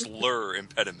the slur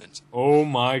impediment. Oh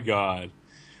my god.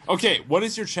 Okay, what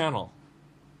is your channel?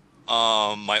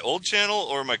 My old channel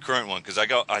or my current one? Because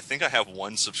I think I have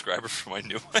one subscriber for my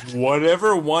new one.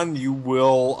 Whatever one you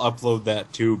will upload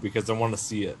that to because I want to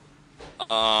see it.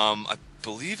 I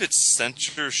believe it's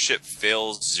censorship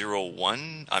fails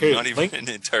 01. I'm Okay, not even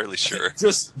entirely sure.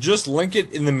 Just link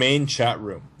it in the main chat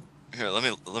room. Here, let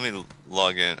me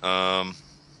log in.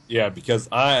 Yeah, because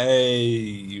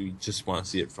you just want to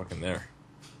see it fucking there.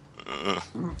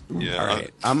 Yeah. All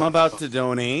right, I'm about to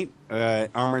donate.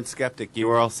 Armored Skeptic, you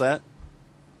are all set?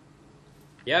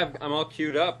 yeah, I'm all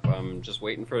queued up. I'm just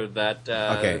waiting for that.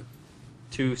 Okay.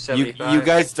 You, $2.75. you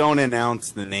guys don't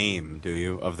announce the name, do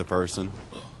you, of the person?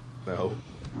 no.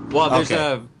 Well,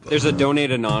 Okay. there's a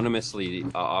donate anonymously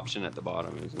option at the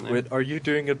bottom, isn't there? Wait, are you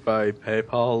doing it by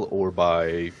PayPal or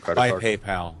by credit By card?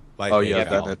 PayPal. By Oh yeah,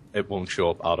 PayPal. then it won't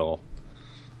show up at all.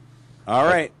 All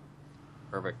right.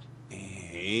 Perfect.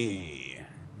 Hey,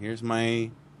 here's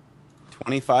my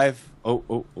 25.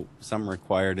 Oh, some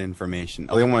required information.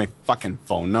 Oh, they want my fucking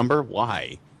phone number?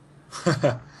 Why?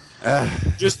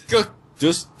 Just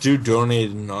do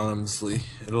donate anonymously.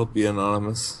 It'll be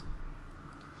anonymous.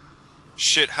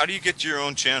 Shit, how do you get to your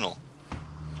own channel?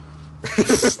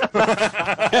 It's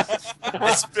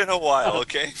been a while,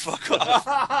 okay? Fuck off.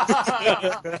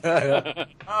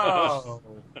 Oh.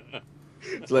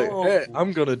 It's like, hey,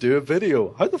 I'm gonna do a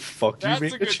video. How the fuck do you That's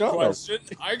make a a good channel? question.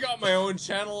 I got my own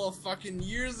channel fucking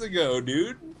years ago,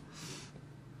 dude.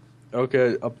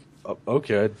 Okay,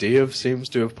 okay. Dave seems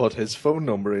to have put his phone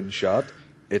number in chat.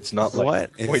 It's not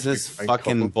like What is this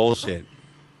fucking bullshit?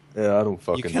 Yeah, I don't You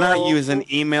fucking. cannot use an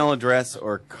email address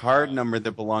or card number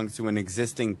that belongs to an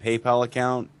existing PayPal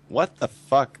account. What the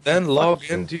fuck? Then log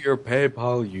into your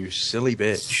PayPal, you silly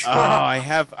bitch. Oh, I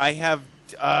have.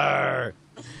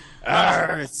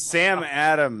 Sam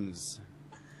Adams.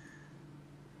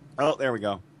 Oh, there we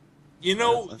go. You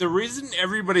know, the reason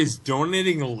everybody's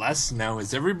donating less now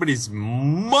is everybody's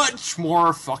much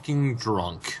more fucking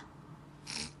drunk.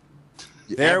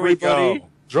 There we go.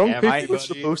 Drunk people Everybody. are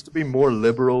supposed to be more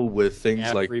liberal with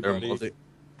things like their Everybody. money.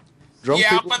 Drunk Yeah,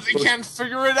 people but are they supposed- can't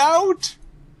figure it out.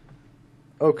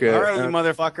 Okay. All right, you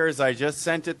motherfuckers, I just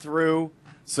sent it through.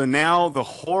 So now the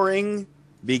whoring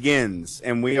begins,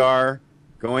 and we are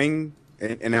going.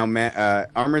 And now,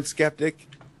 Armored Skeptic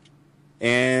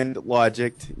and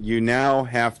Logic, you now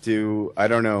have to, I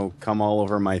don't know, come all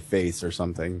over my face or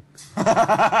something.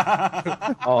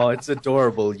 Oh, it's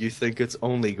adorable. You think it's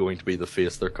only going to be the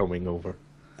face they're coming over.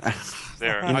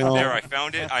 There, You know- I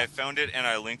found it. I found it, and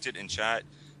I linked it in chat.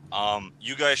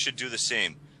 You guys should do the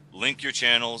same. Link your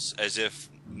channels as if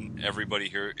everybody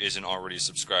here isn't already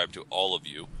subscribed to all of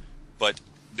you, but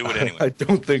do it I anyway.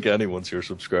 don't think anyone's here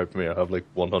subscribed to me. I have like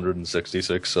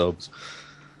 166 subs.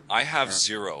 I have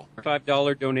 0.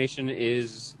 $5 donation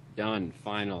is done.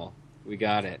 Final. We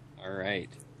got it. All right.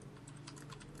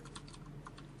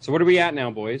 So what are we at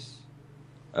now, boys?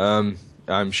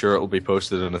 I'm sure it'll be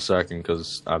posted in a second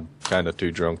because I'm kind of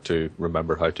too drunk to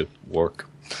remember how to work.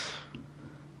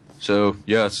 So,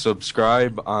 yeah,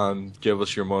 subscribe and give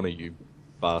us your money, you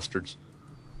bastards.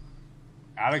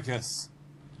 Atticus,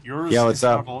 yours Yeah, what's is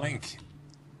up? not a link.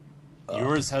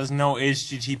 Yours has no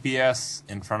HTTPS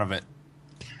in front of it.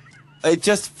 It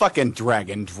just fucking drag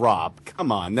and drop.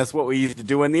 Come on, that's what we used to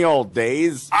do in the old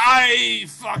days. I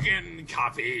fucking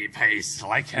copy paste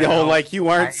like hell. No, like you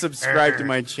aren't subscribed to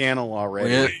my channel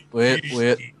already. Wait.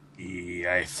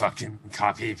 I fucking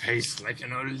copy paste like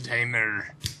an old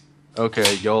timer.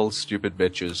 Okay, y'all stupid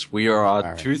bitches. We are at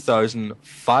All right.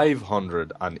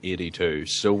 2,582,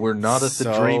 so we're not at the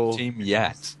So- dream team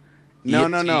yet. No.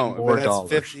 18 But more that's dollars.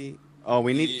 50. Oh,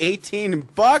 we need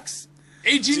 $18.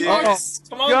 18 Oh, bucks!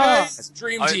 Come on, God. guys!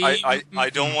 Dream team! I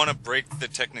don't want to break the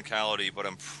technicality, but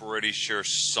I'm pretty sure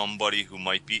somebody who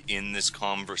might be in this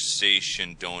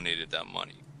conversation donated that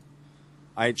money.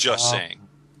 Just saying.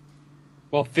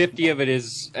 Well, 50 of it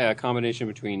is a combination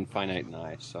between Finite and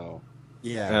I, so...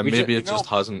 Yeah. Maybe ju- it you just know-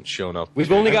 hasn't shown up.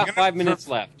 We've only I'm got gonna 5 minutes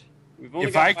left. We've only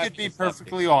If got I 5 could be minutes left.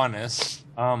 perfectly honest,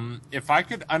 if I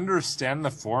could understand the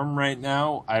form right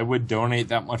now, I would donate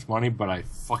that much money, but I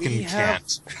fucking We have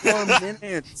can't. 4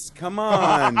 minutes. Come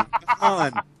on. Come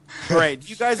on. All right. Do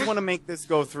you guys want to make this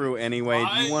go through anyway?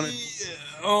 Do you want to?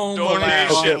 Oh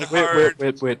Donation. my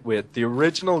Hard. Wait. The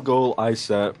original goal I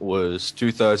set was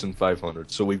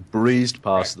 2,500, so we breezed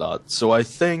past that. So I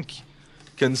think,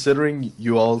 considering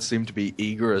you all seem to be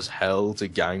eager as hell to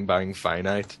gangbang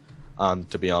Finite, and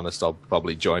to be honest, I'll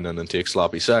probably join in and take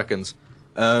sloppy seconds.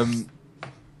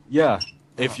 Yeah,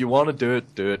 if you want to do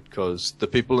it, because the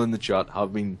people in the chat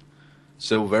have been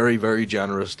so very, very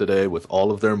generous today with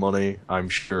all of their money. I'm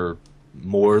sure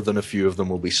more than a few of them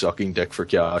will be sucking dick for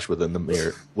cash within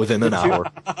an hour.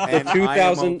 And I am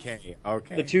 2,000 okay.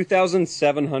 Okay. The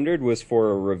 2,700 was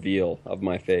for a reveal of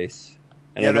my face.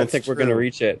 And Yeah, I don't that's think we're going to true.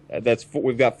 reach it.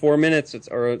 We've got 4 minutes, it's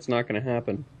not going to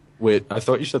happen. Wait, I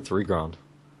thought you said $3,000.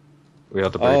 We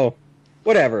had to break. Oh,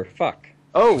 whatever. Fuck.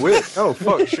 Oh wait! Oh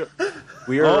fuck! Shit.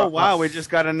 We are. Oh wow, we just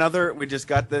got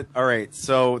the. All right,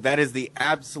 so that is the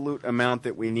absolute amount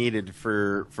that we needed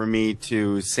for me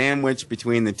to sandwich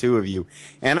between the two of you.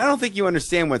 And I don't think you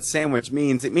understand what sandwich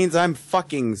means. It means I'm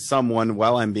fucking someone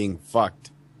while I'm being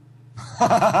fucked.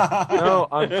 No,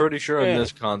 I'm pretty sure in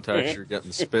this context you're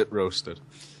getting spit roasted.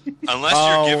 Unless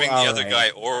Oh, you're giving the all other right. guy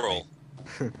oral.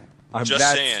 I'm Just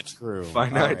That's saying. true.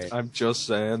 Finite. All right. I'm just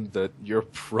saying that you're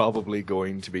probably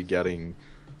going to be getting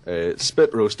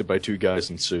spit roasted by two guys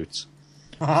in suits.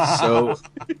 So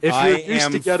if I you're used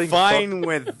am to getting fine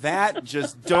with that.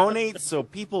 Just donate so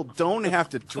people don't have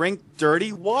to drink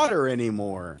dirty water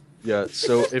anymore. yeah.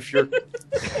 So if you're,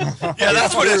 Yeah,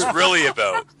 that's what it's really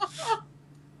about.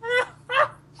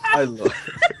 I love.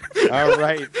 All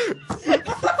right.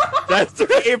 That's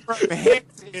Abraham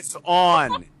Hicks is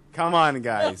on. Come on,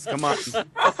 guys. Come on.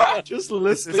 Just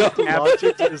listening to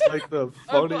Logic is like the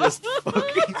funniest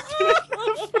fucking thing.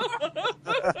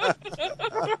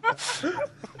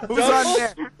 Who's on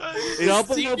deck?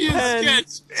 Double pen.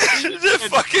 The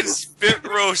fucking spit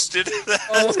roasted.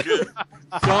 That's good.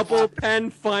 Double pen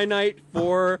finite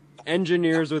for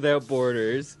Engineers Without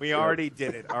Borders. We already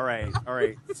did it. All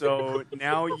right. So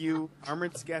now you,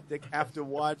 Armored Skeptic, have to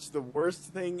watch the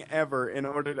worst thing ever in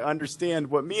order to understand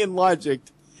what me and Logic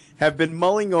have been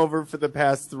mulling over for the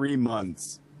past 3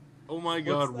 months. Oh my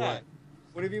God! What?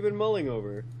 What have you been mulling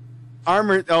over?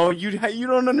 Armored. Oh, you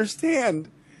don't understand.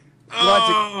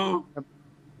 Oh.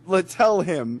 Logic. Tell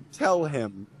him.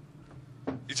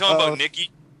 You talking about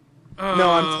Nikki?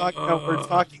 No, I'm talking. No, we're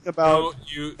talking about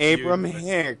Abram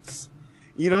Hicks.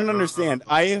 You don't understand.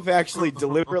 I have actually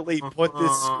deliberately put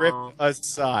this script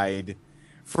aside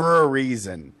for a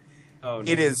reason. Oh,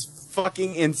 no. It is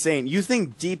fucking insane. You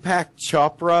think Deepak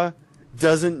Chopra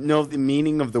doesn't know the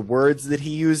meaning of the words that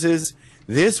he uses?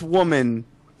 This woman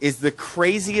is the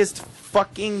craziest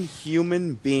fucking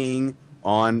human being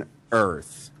on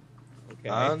Earth. Okay.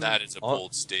 That is a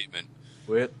bold statement.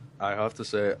 Wait, I have to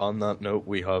say, on that note,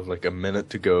 we have like a minute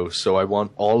to go, so I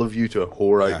want all of you to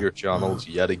whore out your channels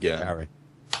yet again. All right.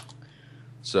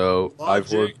 So,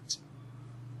 I've worked...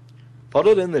 Put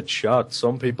it in the chat.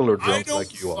 Some people are drunk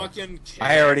like you are. Care.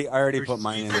 I already put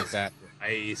mine in the chat.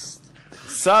 Christ.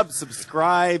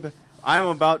 Subscribe. I'm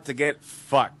about to get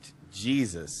fucked.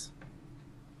 Jesus.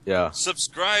 Yeah.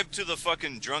 Subscribe to the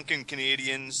fucking drunken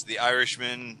Canadians, the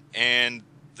Irishmen, and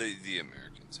the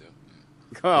Americans.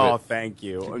 Yeah. Oh, thank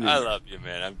you. I love you,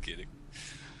 man. I'm kidding.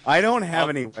 I don't have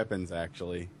any weapons,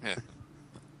 actually.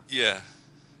 Yeah.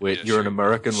 Wait, Yeah, you're sure. an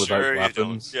American without Sure you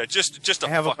weapons? don't. Yeah, just a I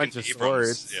have a fucking bunch of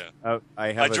Abrams. swords. Yeah. I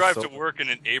I drive to sword. work in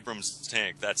an Abrams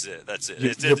tank. That's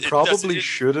it. You probably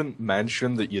shouldn't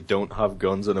mention that you don't have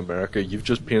guns in America. You've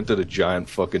just painted a giant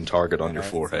fucking target on your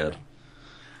forehead.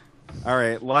 All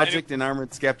right, Logic and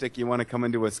Armored Skeptic, you want to come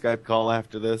into a Skype call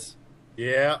after this?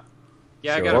 Yeah.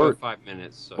 Yeah, I Sure. got about 5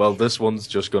 minutes. So. Well, this one's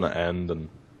just going to end, and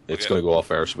it's going to go off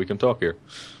air, so we can talk here.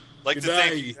 Like to Good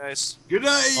thank night. you guys. Good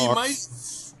night, All right. mate.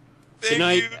 Thank Good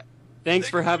night. you. Thanks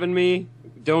for having me.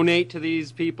 Donate to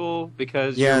these people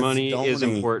because your Yes, money is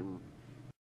donate. important.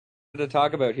 What to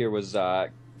talk about here was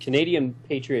Canadian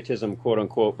patriotism, quote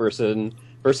unquote,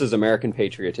 versus American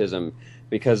patriotism.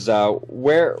 Because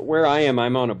where I am,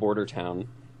 I'm on a border town,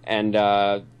 and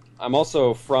I'm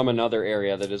also from another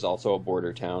area that is also a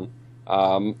border town.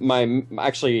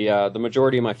 The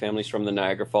majority of my family's from the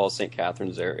Niagara Falls, St.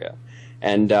 Catharines area,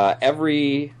 and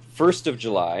every 1st of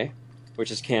July,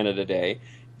 which is Canada Day,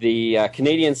 the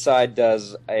Canadian side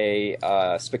does a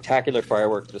spectacular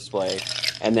firework display,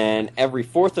 and then every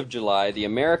 4th of July, the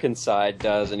American side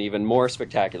does an even more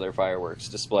spectacular fireworks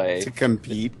display. To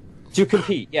compete. To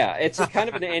compete, yeah. It's a kind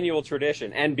of an annual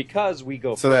tradition, and because we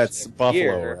go So first that's every Buffalo,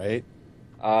 year,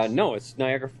 right? no, it's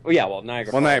Niagara. Oh, yeah, well,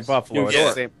 Niagara Well, Falls. not Buffalo. New It's York.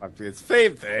 the same. It's the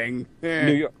same thing.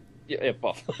 New York. Yeah,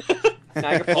 Buffalo.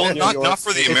 Niagara Falls, Well, New not York.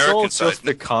 for the It's all American side. just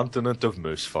the continent of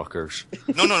moose fuckers.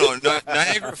 No.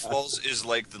 Niagara Falls is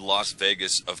like the Las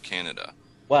Vegas of Canada.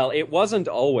 Well, it wasn't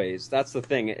always. That's the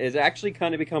thing. It's actually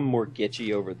kind of become more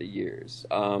gitchy over the years.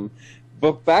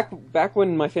 But back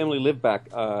when my family lived back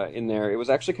in there, it was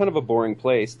actually kind of a boring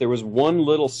place. There was one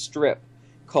little strip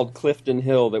called Clifton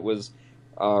Hill that was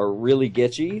really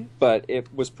gitchy, but it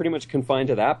was pretty much confined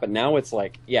to that. But now it's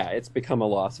like, yeah, it's become a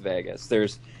Las Vegas.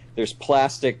 There's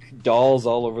plastic dolls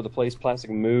all over the place,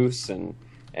 plastic moose, and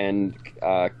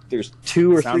there's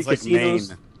 2 or 3 Sounds like casinos.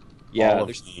 Maine. Yeah, All of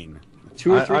there's Maine.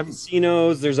 2 or 3 I'm-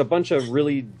 casinos. There's a bunch of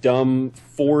really dumb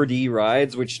 4D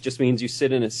rides, which just means you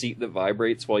sit in a seat that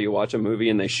vibrates while you watch a movie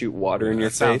and they shoot water in your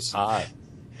That sounds face. hot.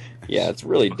 Yeah, it's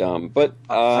really dumb. But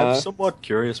I'm somewhat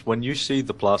curious, when you see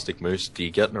the plastic moose, do you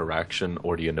get an erection,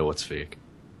 or do you know it's fake?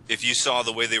 If you saw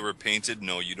the way they were painted,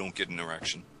 no, you don't get an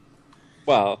erection.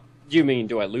 well, you mean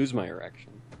do I lose my erection?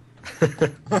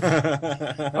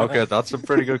 Okay, that's a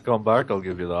pretty good comeback, I'll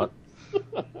give you that.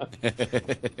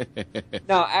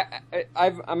 No,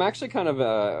 I'm actually kind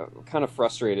of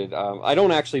frustrated. I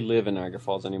don't actually live in Niagara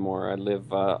Falls anymore. I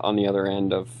live on the other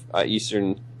end of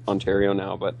eastern Ontario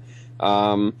now,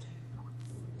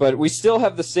 but we still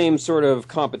have the same sort of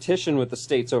competition with the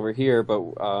states over here. But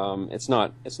it's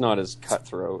not as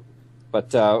cutthroat.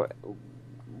 But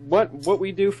what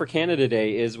we do for Canada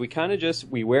Day is we kind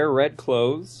of we wear red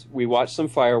clothes, we watch some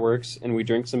fireworks, and we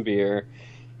drink some beer.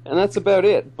 And that's about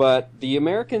it. But the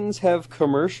Americans have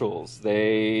commercials.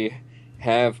 They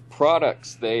have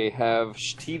products. They have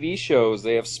TV shows.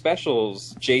 They have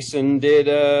specials. Jason did.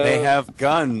 They have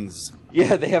guns.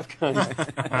 Yeah, they have guns.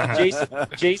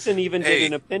 Jason even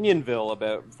did an Opinionville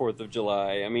about 4th of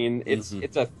July. I mean, it's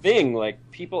a thing. Like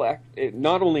people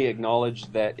not only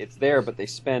acknowledge that it's there, but they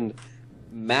spend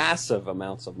massive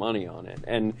amounts of money on it.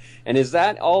 And is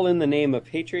that all in the name of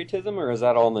patriotism, or is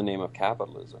that all in the name of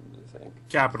capitalism, do you think?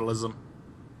 Capitalism.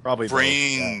 Probably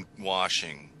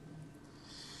brainwashing.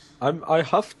 I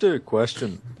have to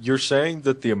question. You're saying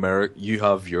that you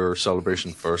have your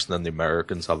celebration first, and then the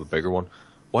Americans have a bigger one.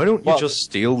 Why don't you just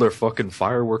steal their fucking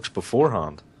fireworks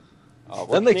beforehand?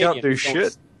 Then they can't do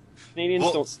shit.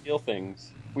 Canadians don't steal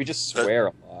things. We just swear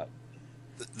a lot.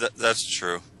 That's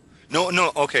true.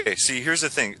 No. Okay. See, here's the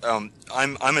thing.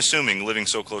 I'm assuming, living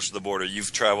so close to the border,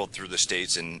 you've traveled through the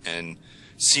states and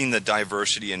seen the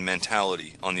diversity and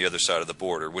mentality on the other side of the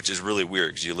border, which is really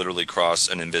weird because you literally cross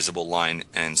an invisible line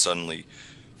and suddenly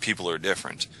people are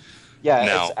different. Yeah,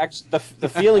 now, it's actually the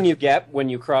feeling you get when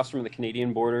you cross from the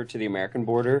Canadian border to the American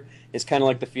border is kind of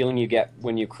like the feeling you get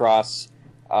when you cross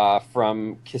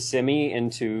from Kissimmee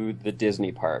into the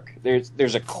Disney park.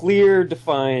 There's a clear,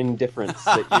 defined difference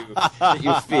that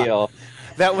you feel.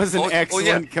 That was an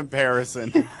excellent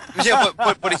comparison. Yeah,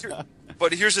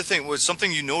 but here's the thing.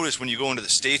 Something you notice when you go into the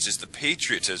States is the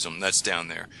patriotism that's down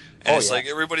there. And it's like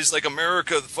everybody's like,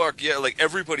 America, fuck yeah. Like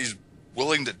everybody's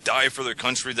willing to die for their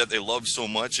country that they love so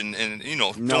much. And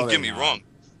don't get me wrong.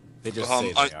 They just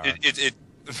say they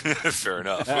are. Fair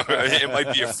enough. It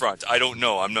might be a front. I don't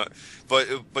know. I'm not. But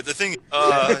the thing.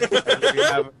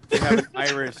 we have an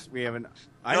Irish. We have an.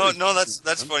 Irish No,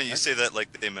 that's funny. You say that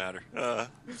like they matter.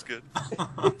 That's good.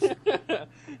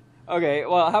 Okay,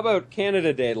 well, how about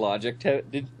Canada Day, Logic?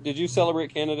 Did you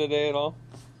celebrate Canada Day at all?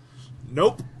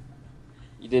 Nope.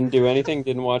 You didn't do anything?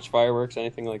 Didn't watch fireworks,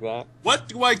 anything like that? What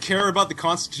do I care about the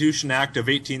Constitution Act of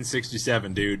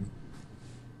 1867, dude?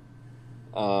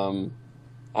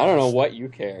 I don't know what you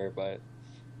care, but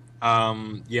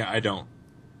yeah, I don't.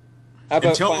 How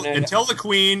about until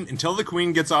the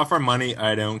Queen gets off our money,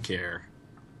 I don't care.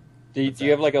 Do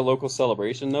you have like a local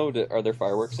celebration though? Are there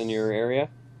fireworks in your area?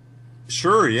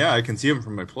 Sure, yeah, I can see them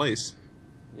from my place.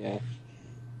 Yeah.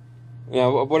 Yeah.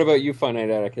 What about you, Finite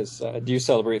Atticus? Do you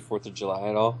celebrate 4th of July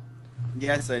at all?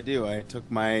 Yes, I do. I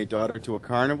took my daughter to a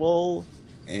carnival,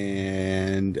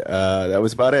 and that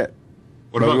was about it.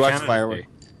 What about we watched Canada fireworks? Day?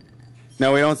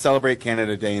 No, we don't celebrate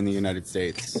Canada Day in the United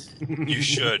States. You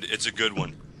should. It's a good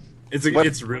one. It's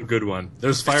a real good one.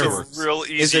 There's fireworks. It's a real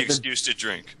easy excuse to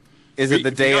drink. Is it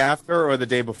the day after or the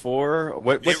day before?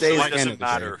 What day really is Canada doesn't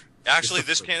matter. Day? Actually,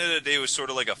 this Canada Day was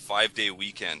sort of like a 5-day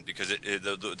weekend because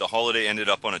the holiday ended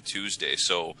up on a Tuesday,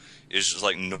 so it's just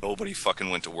like nobody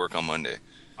fucking went to work on Monday.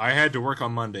 I had to work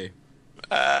on Monday.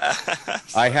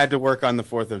 I had to work on the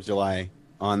 4th of July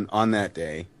on that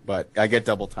day, but I get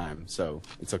double time, so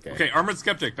it's okay. Okay, Armored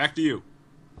Skeptic, back to you.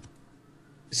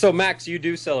 So, Max, you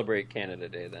do celebrate Canada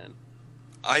Day then?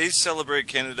 I celebrate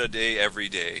Canada Day every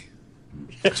day,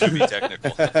 to be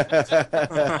technical.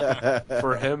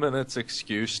 For him and its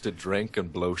excuse to drink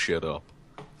and blow shit up.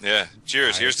 Yeah.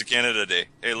 Cheers. Here's to Canada Day.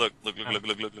 Hey, look. Canadian,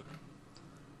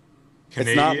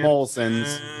 it's not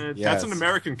Molson's. That's an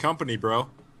American company, bro.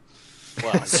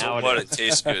 Well, so what? It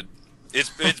tastes good. It's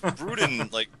brewed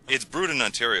in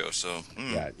Ontario, so.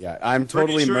 Yeah. I'm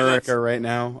totally sure America right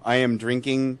now. I am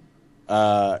drinking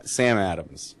Sam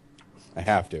Adams. I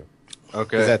have to.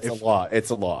 Okay. That's a law. It's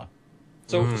a law.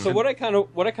 So what I kind of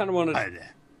wanted.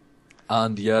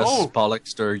 And yes,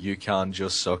 Pollexter, you can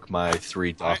just suck my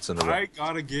 3 dots in a row. I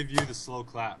gotta give you the slow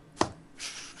clap.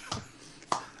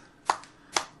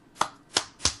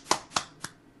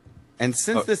 And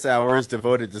since this hour is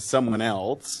devoted to someone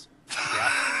else,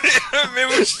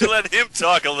 maybe we should let him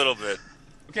talk a little bit.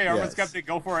 Okay, Armored Skeptic,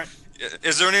 go for it.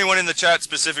 Is there anyone in the chat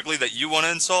specifically that you want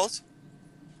to insult?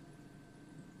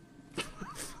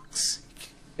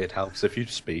 It helps if you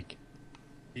speak.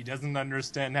 He doesn't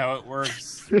understand how it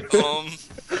works. it's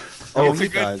a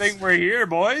good thing we're here,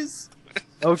 boys.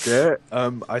 Okay.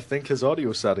 I think his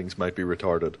audio settings might be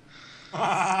retarded.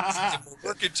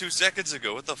 Working 2 seconds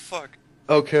ago. What the fuck?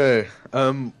 Okay.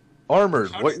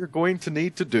 Armored, what you're going to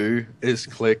need to do is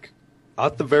click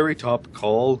at the very top,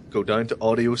 call, go down to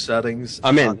audio settings.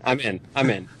 I'm in. I got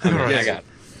it.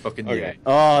 Fucking okay.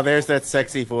 Oh, there's that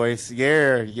sexy voice.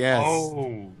 Yeah, yes.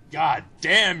 Oh, god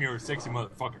damn, you're a sexy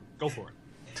motherfucker. Go for it.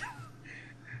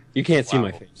 You can't see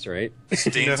my face, right?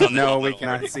 Stains on the No, we elbow.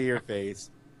 cannot see your face.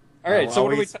 All right. So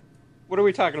what are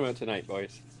we talking about tonight,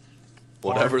 boys?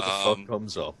 Whatever the fuck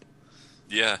comes up.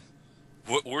 Yeah.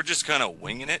 We're just kind of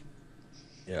winging it.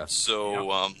 Yeah.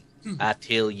 So, I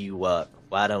tell you what,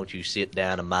 why don't you sit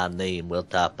down in my knee and we'll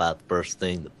talk about the first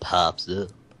thing that pops up.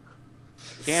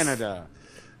 Canada.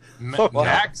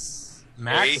 Max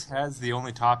has the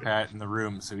only top hat in the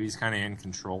room, so he's kind of in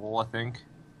control, I think.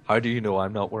 How do you know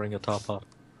I'm not wearing a top hat?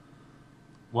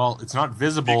 Well, it's not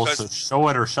visible, Because- so show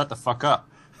it or shut the fuck up.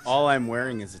 All I'm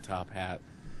wearing is a top hat.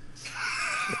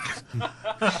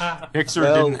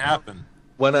 Pixar didn't happen.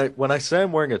 When I say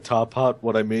I'm wearing a top hat,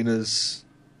 what I mean is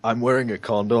I'm wearing a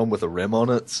condom with a rim on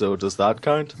it. So does that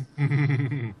count?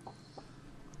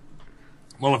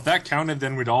 Well, if that counted,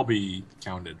 then we'd all be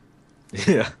counted.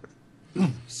 Yeah.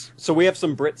 So we have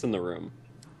some Brits in the room.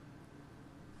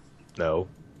 No.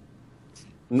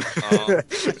 That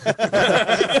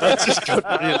just got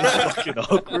really fucking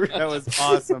awkward. That was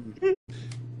awesome.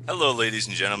 Hello, ladies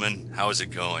and gentlemen. How is it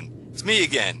going? It's me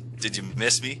again. Did you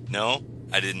miss me? No?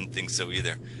 I didn't think so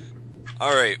either.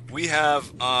 Alright, we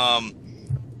have,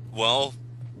 well,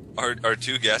 our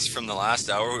two guests from the last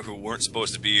hour who weren't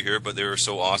supposed to be here, but they were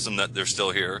so awesome that they're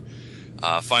still here.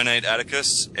 Finite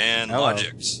Atticus and Hello.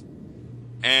 Logix.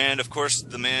 And, of course,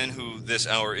 the man who this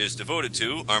hour is devoted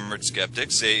to, Armored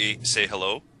Skeptic. Say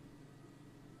hello.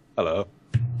 Hello.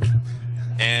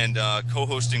 And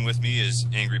co-hosting with me is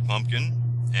Angry Pumpkin.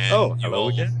 And hello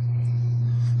again.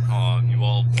 You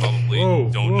all probably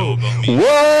don't know about me.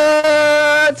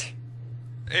 What?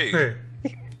 Hey,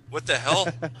 what the hell?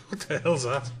 What the hell's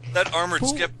that? That Armored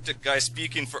Skeptic guy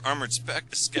speaking for Armored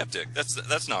Skeptic.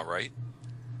 That's not right.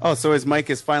 Oh, so his mic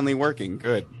is finally working.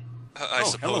 Good. I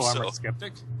suppose hello, so. Armored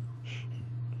Skeptic.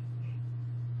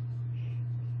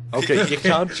 Okay, you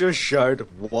can't just shout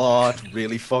 "what"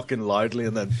 really fucking loudly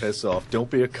and then piss off. Don't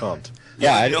be a cunt.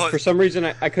 Yeah, You know for some reason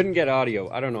I couldn't get audio.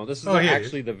 I don't know. This is Oh, yeah.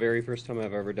 actually the very first time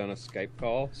I've ever done a Skype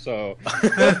call. So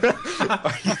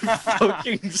Are you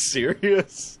fucking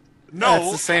serious? No,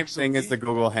 That's the same thing as the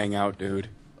Google Hangout, dude.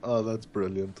 Oh, that's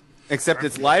brilliant. Except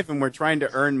it's live and we're trying to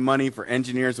earn money for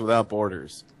Engineers Without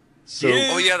Borders. So, Give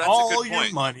Oh, yeah, that's a all good your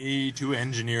point. money to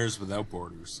Engineers Without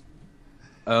Borders.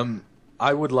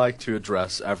 I would like to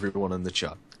address everyone in the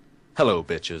chat. Hello,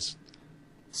 bitches.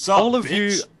 Sup, All of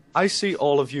bitch? you, I see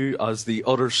all of you as the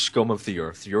utter scum of the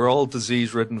earth. You're all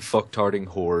disease-ridden, fucktarding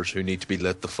whores who need to be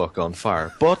lit the fuck on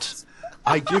fire. But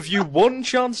I give you one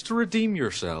chance to redeem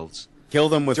yourselves. Kill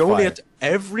them with Donate fire.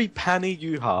 every penny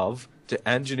you have to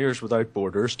Engineers Without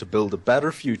Borders to build a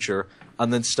better future,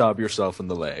 and then stab yourself in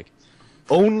the leg.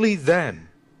 Only then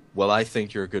will I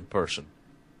think you're a good person.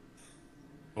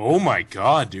 Oh my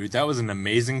god, dude, that was an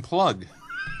amazing plug.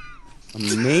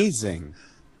 Amazing.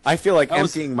 I feel like That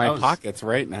was- emptying my that was- pockets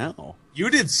right now. You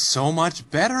did so much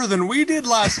better than we did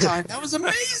last time. That was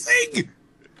amazing.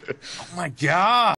 Oh my god.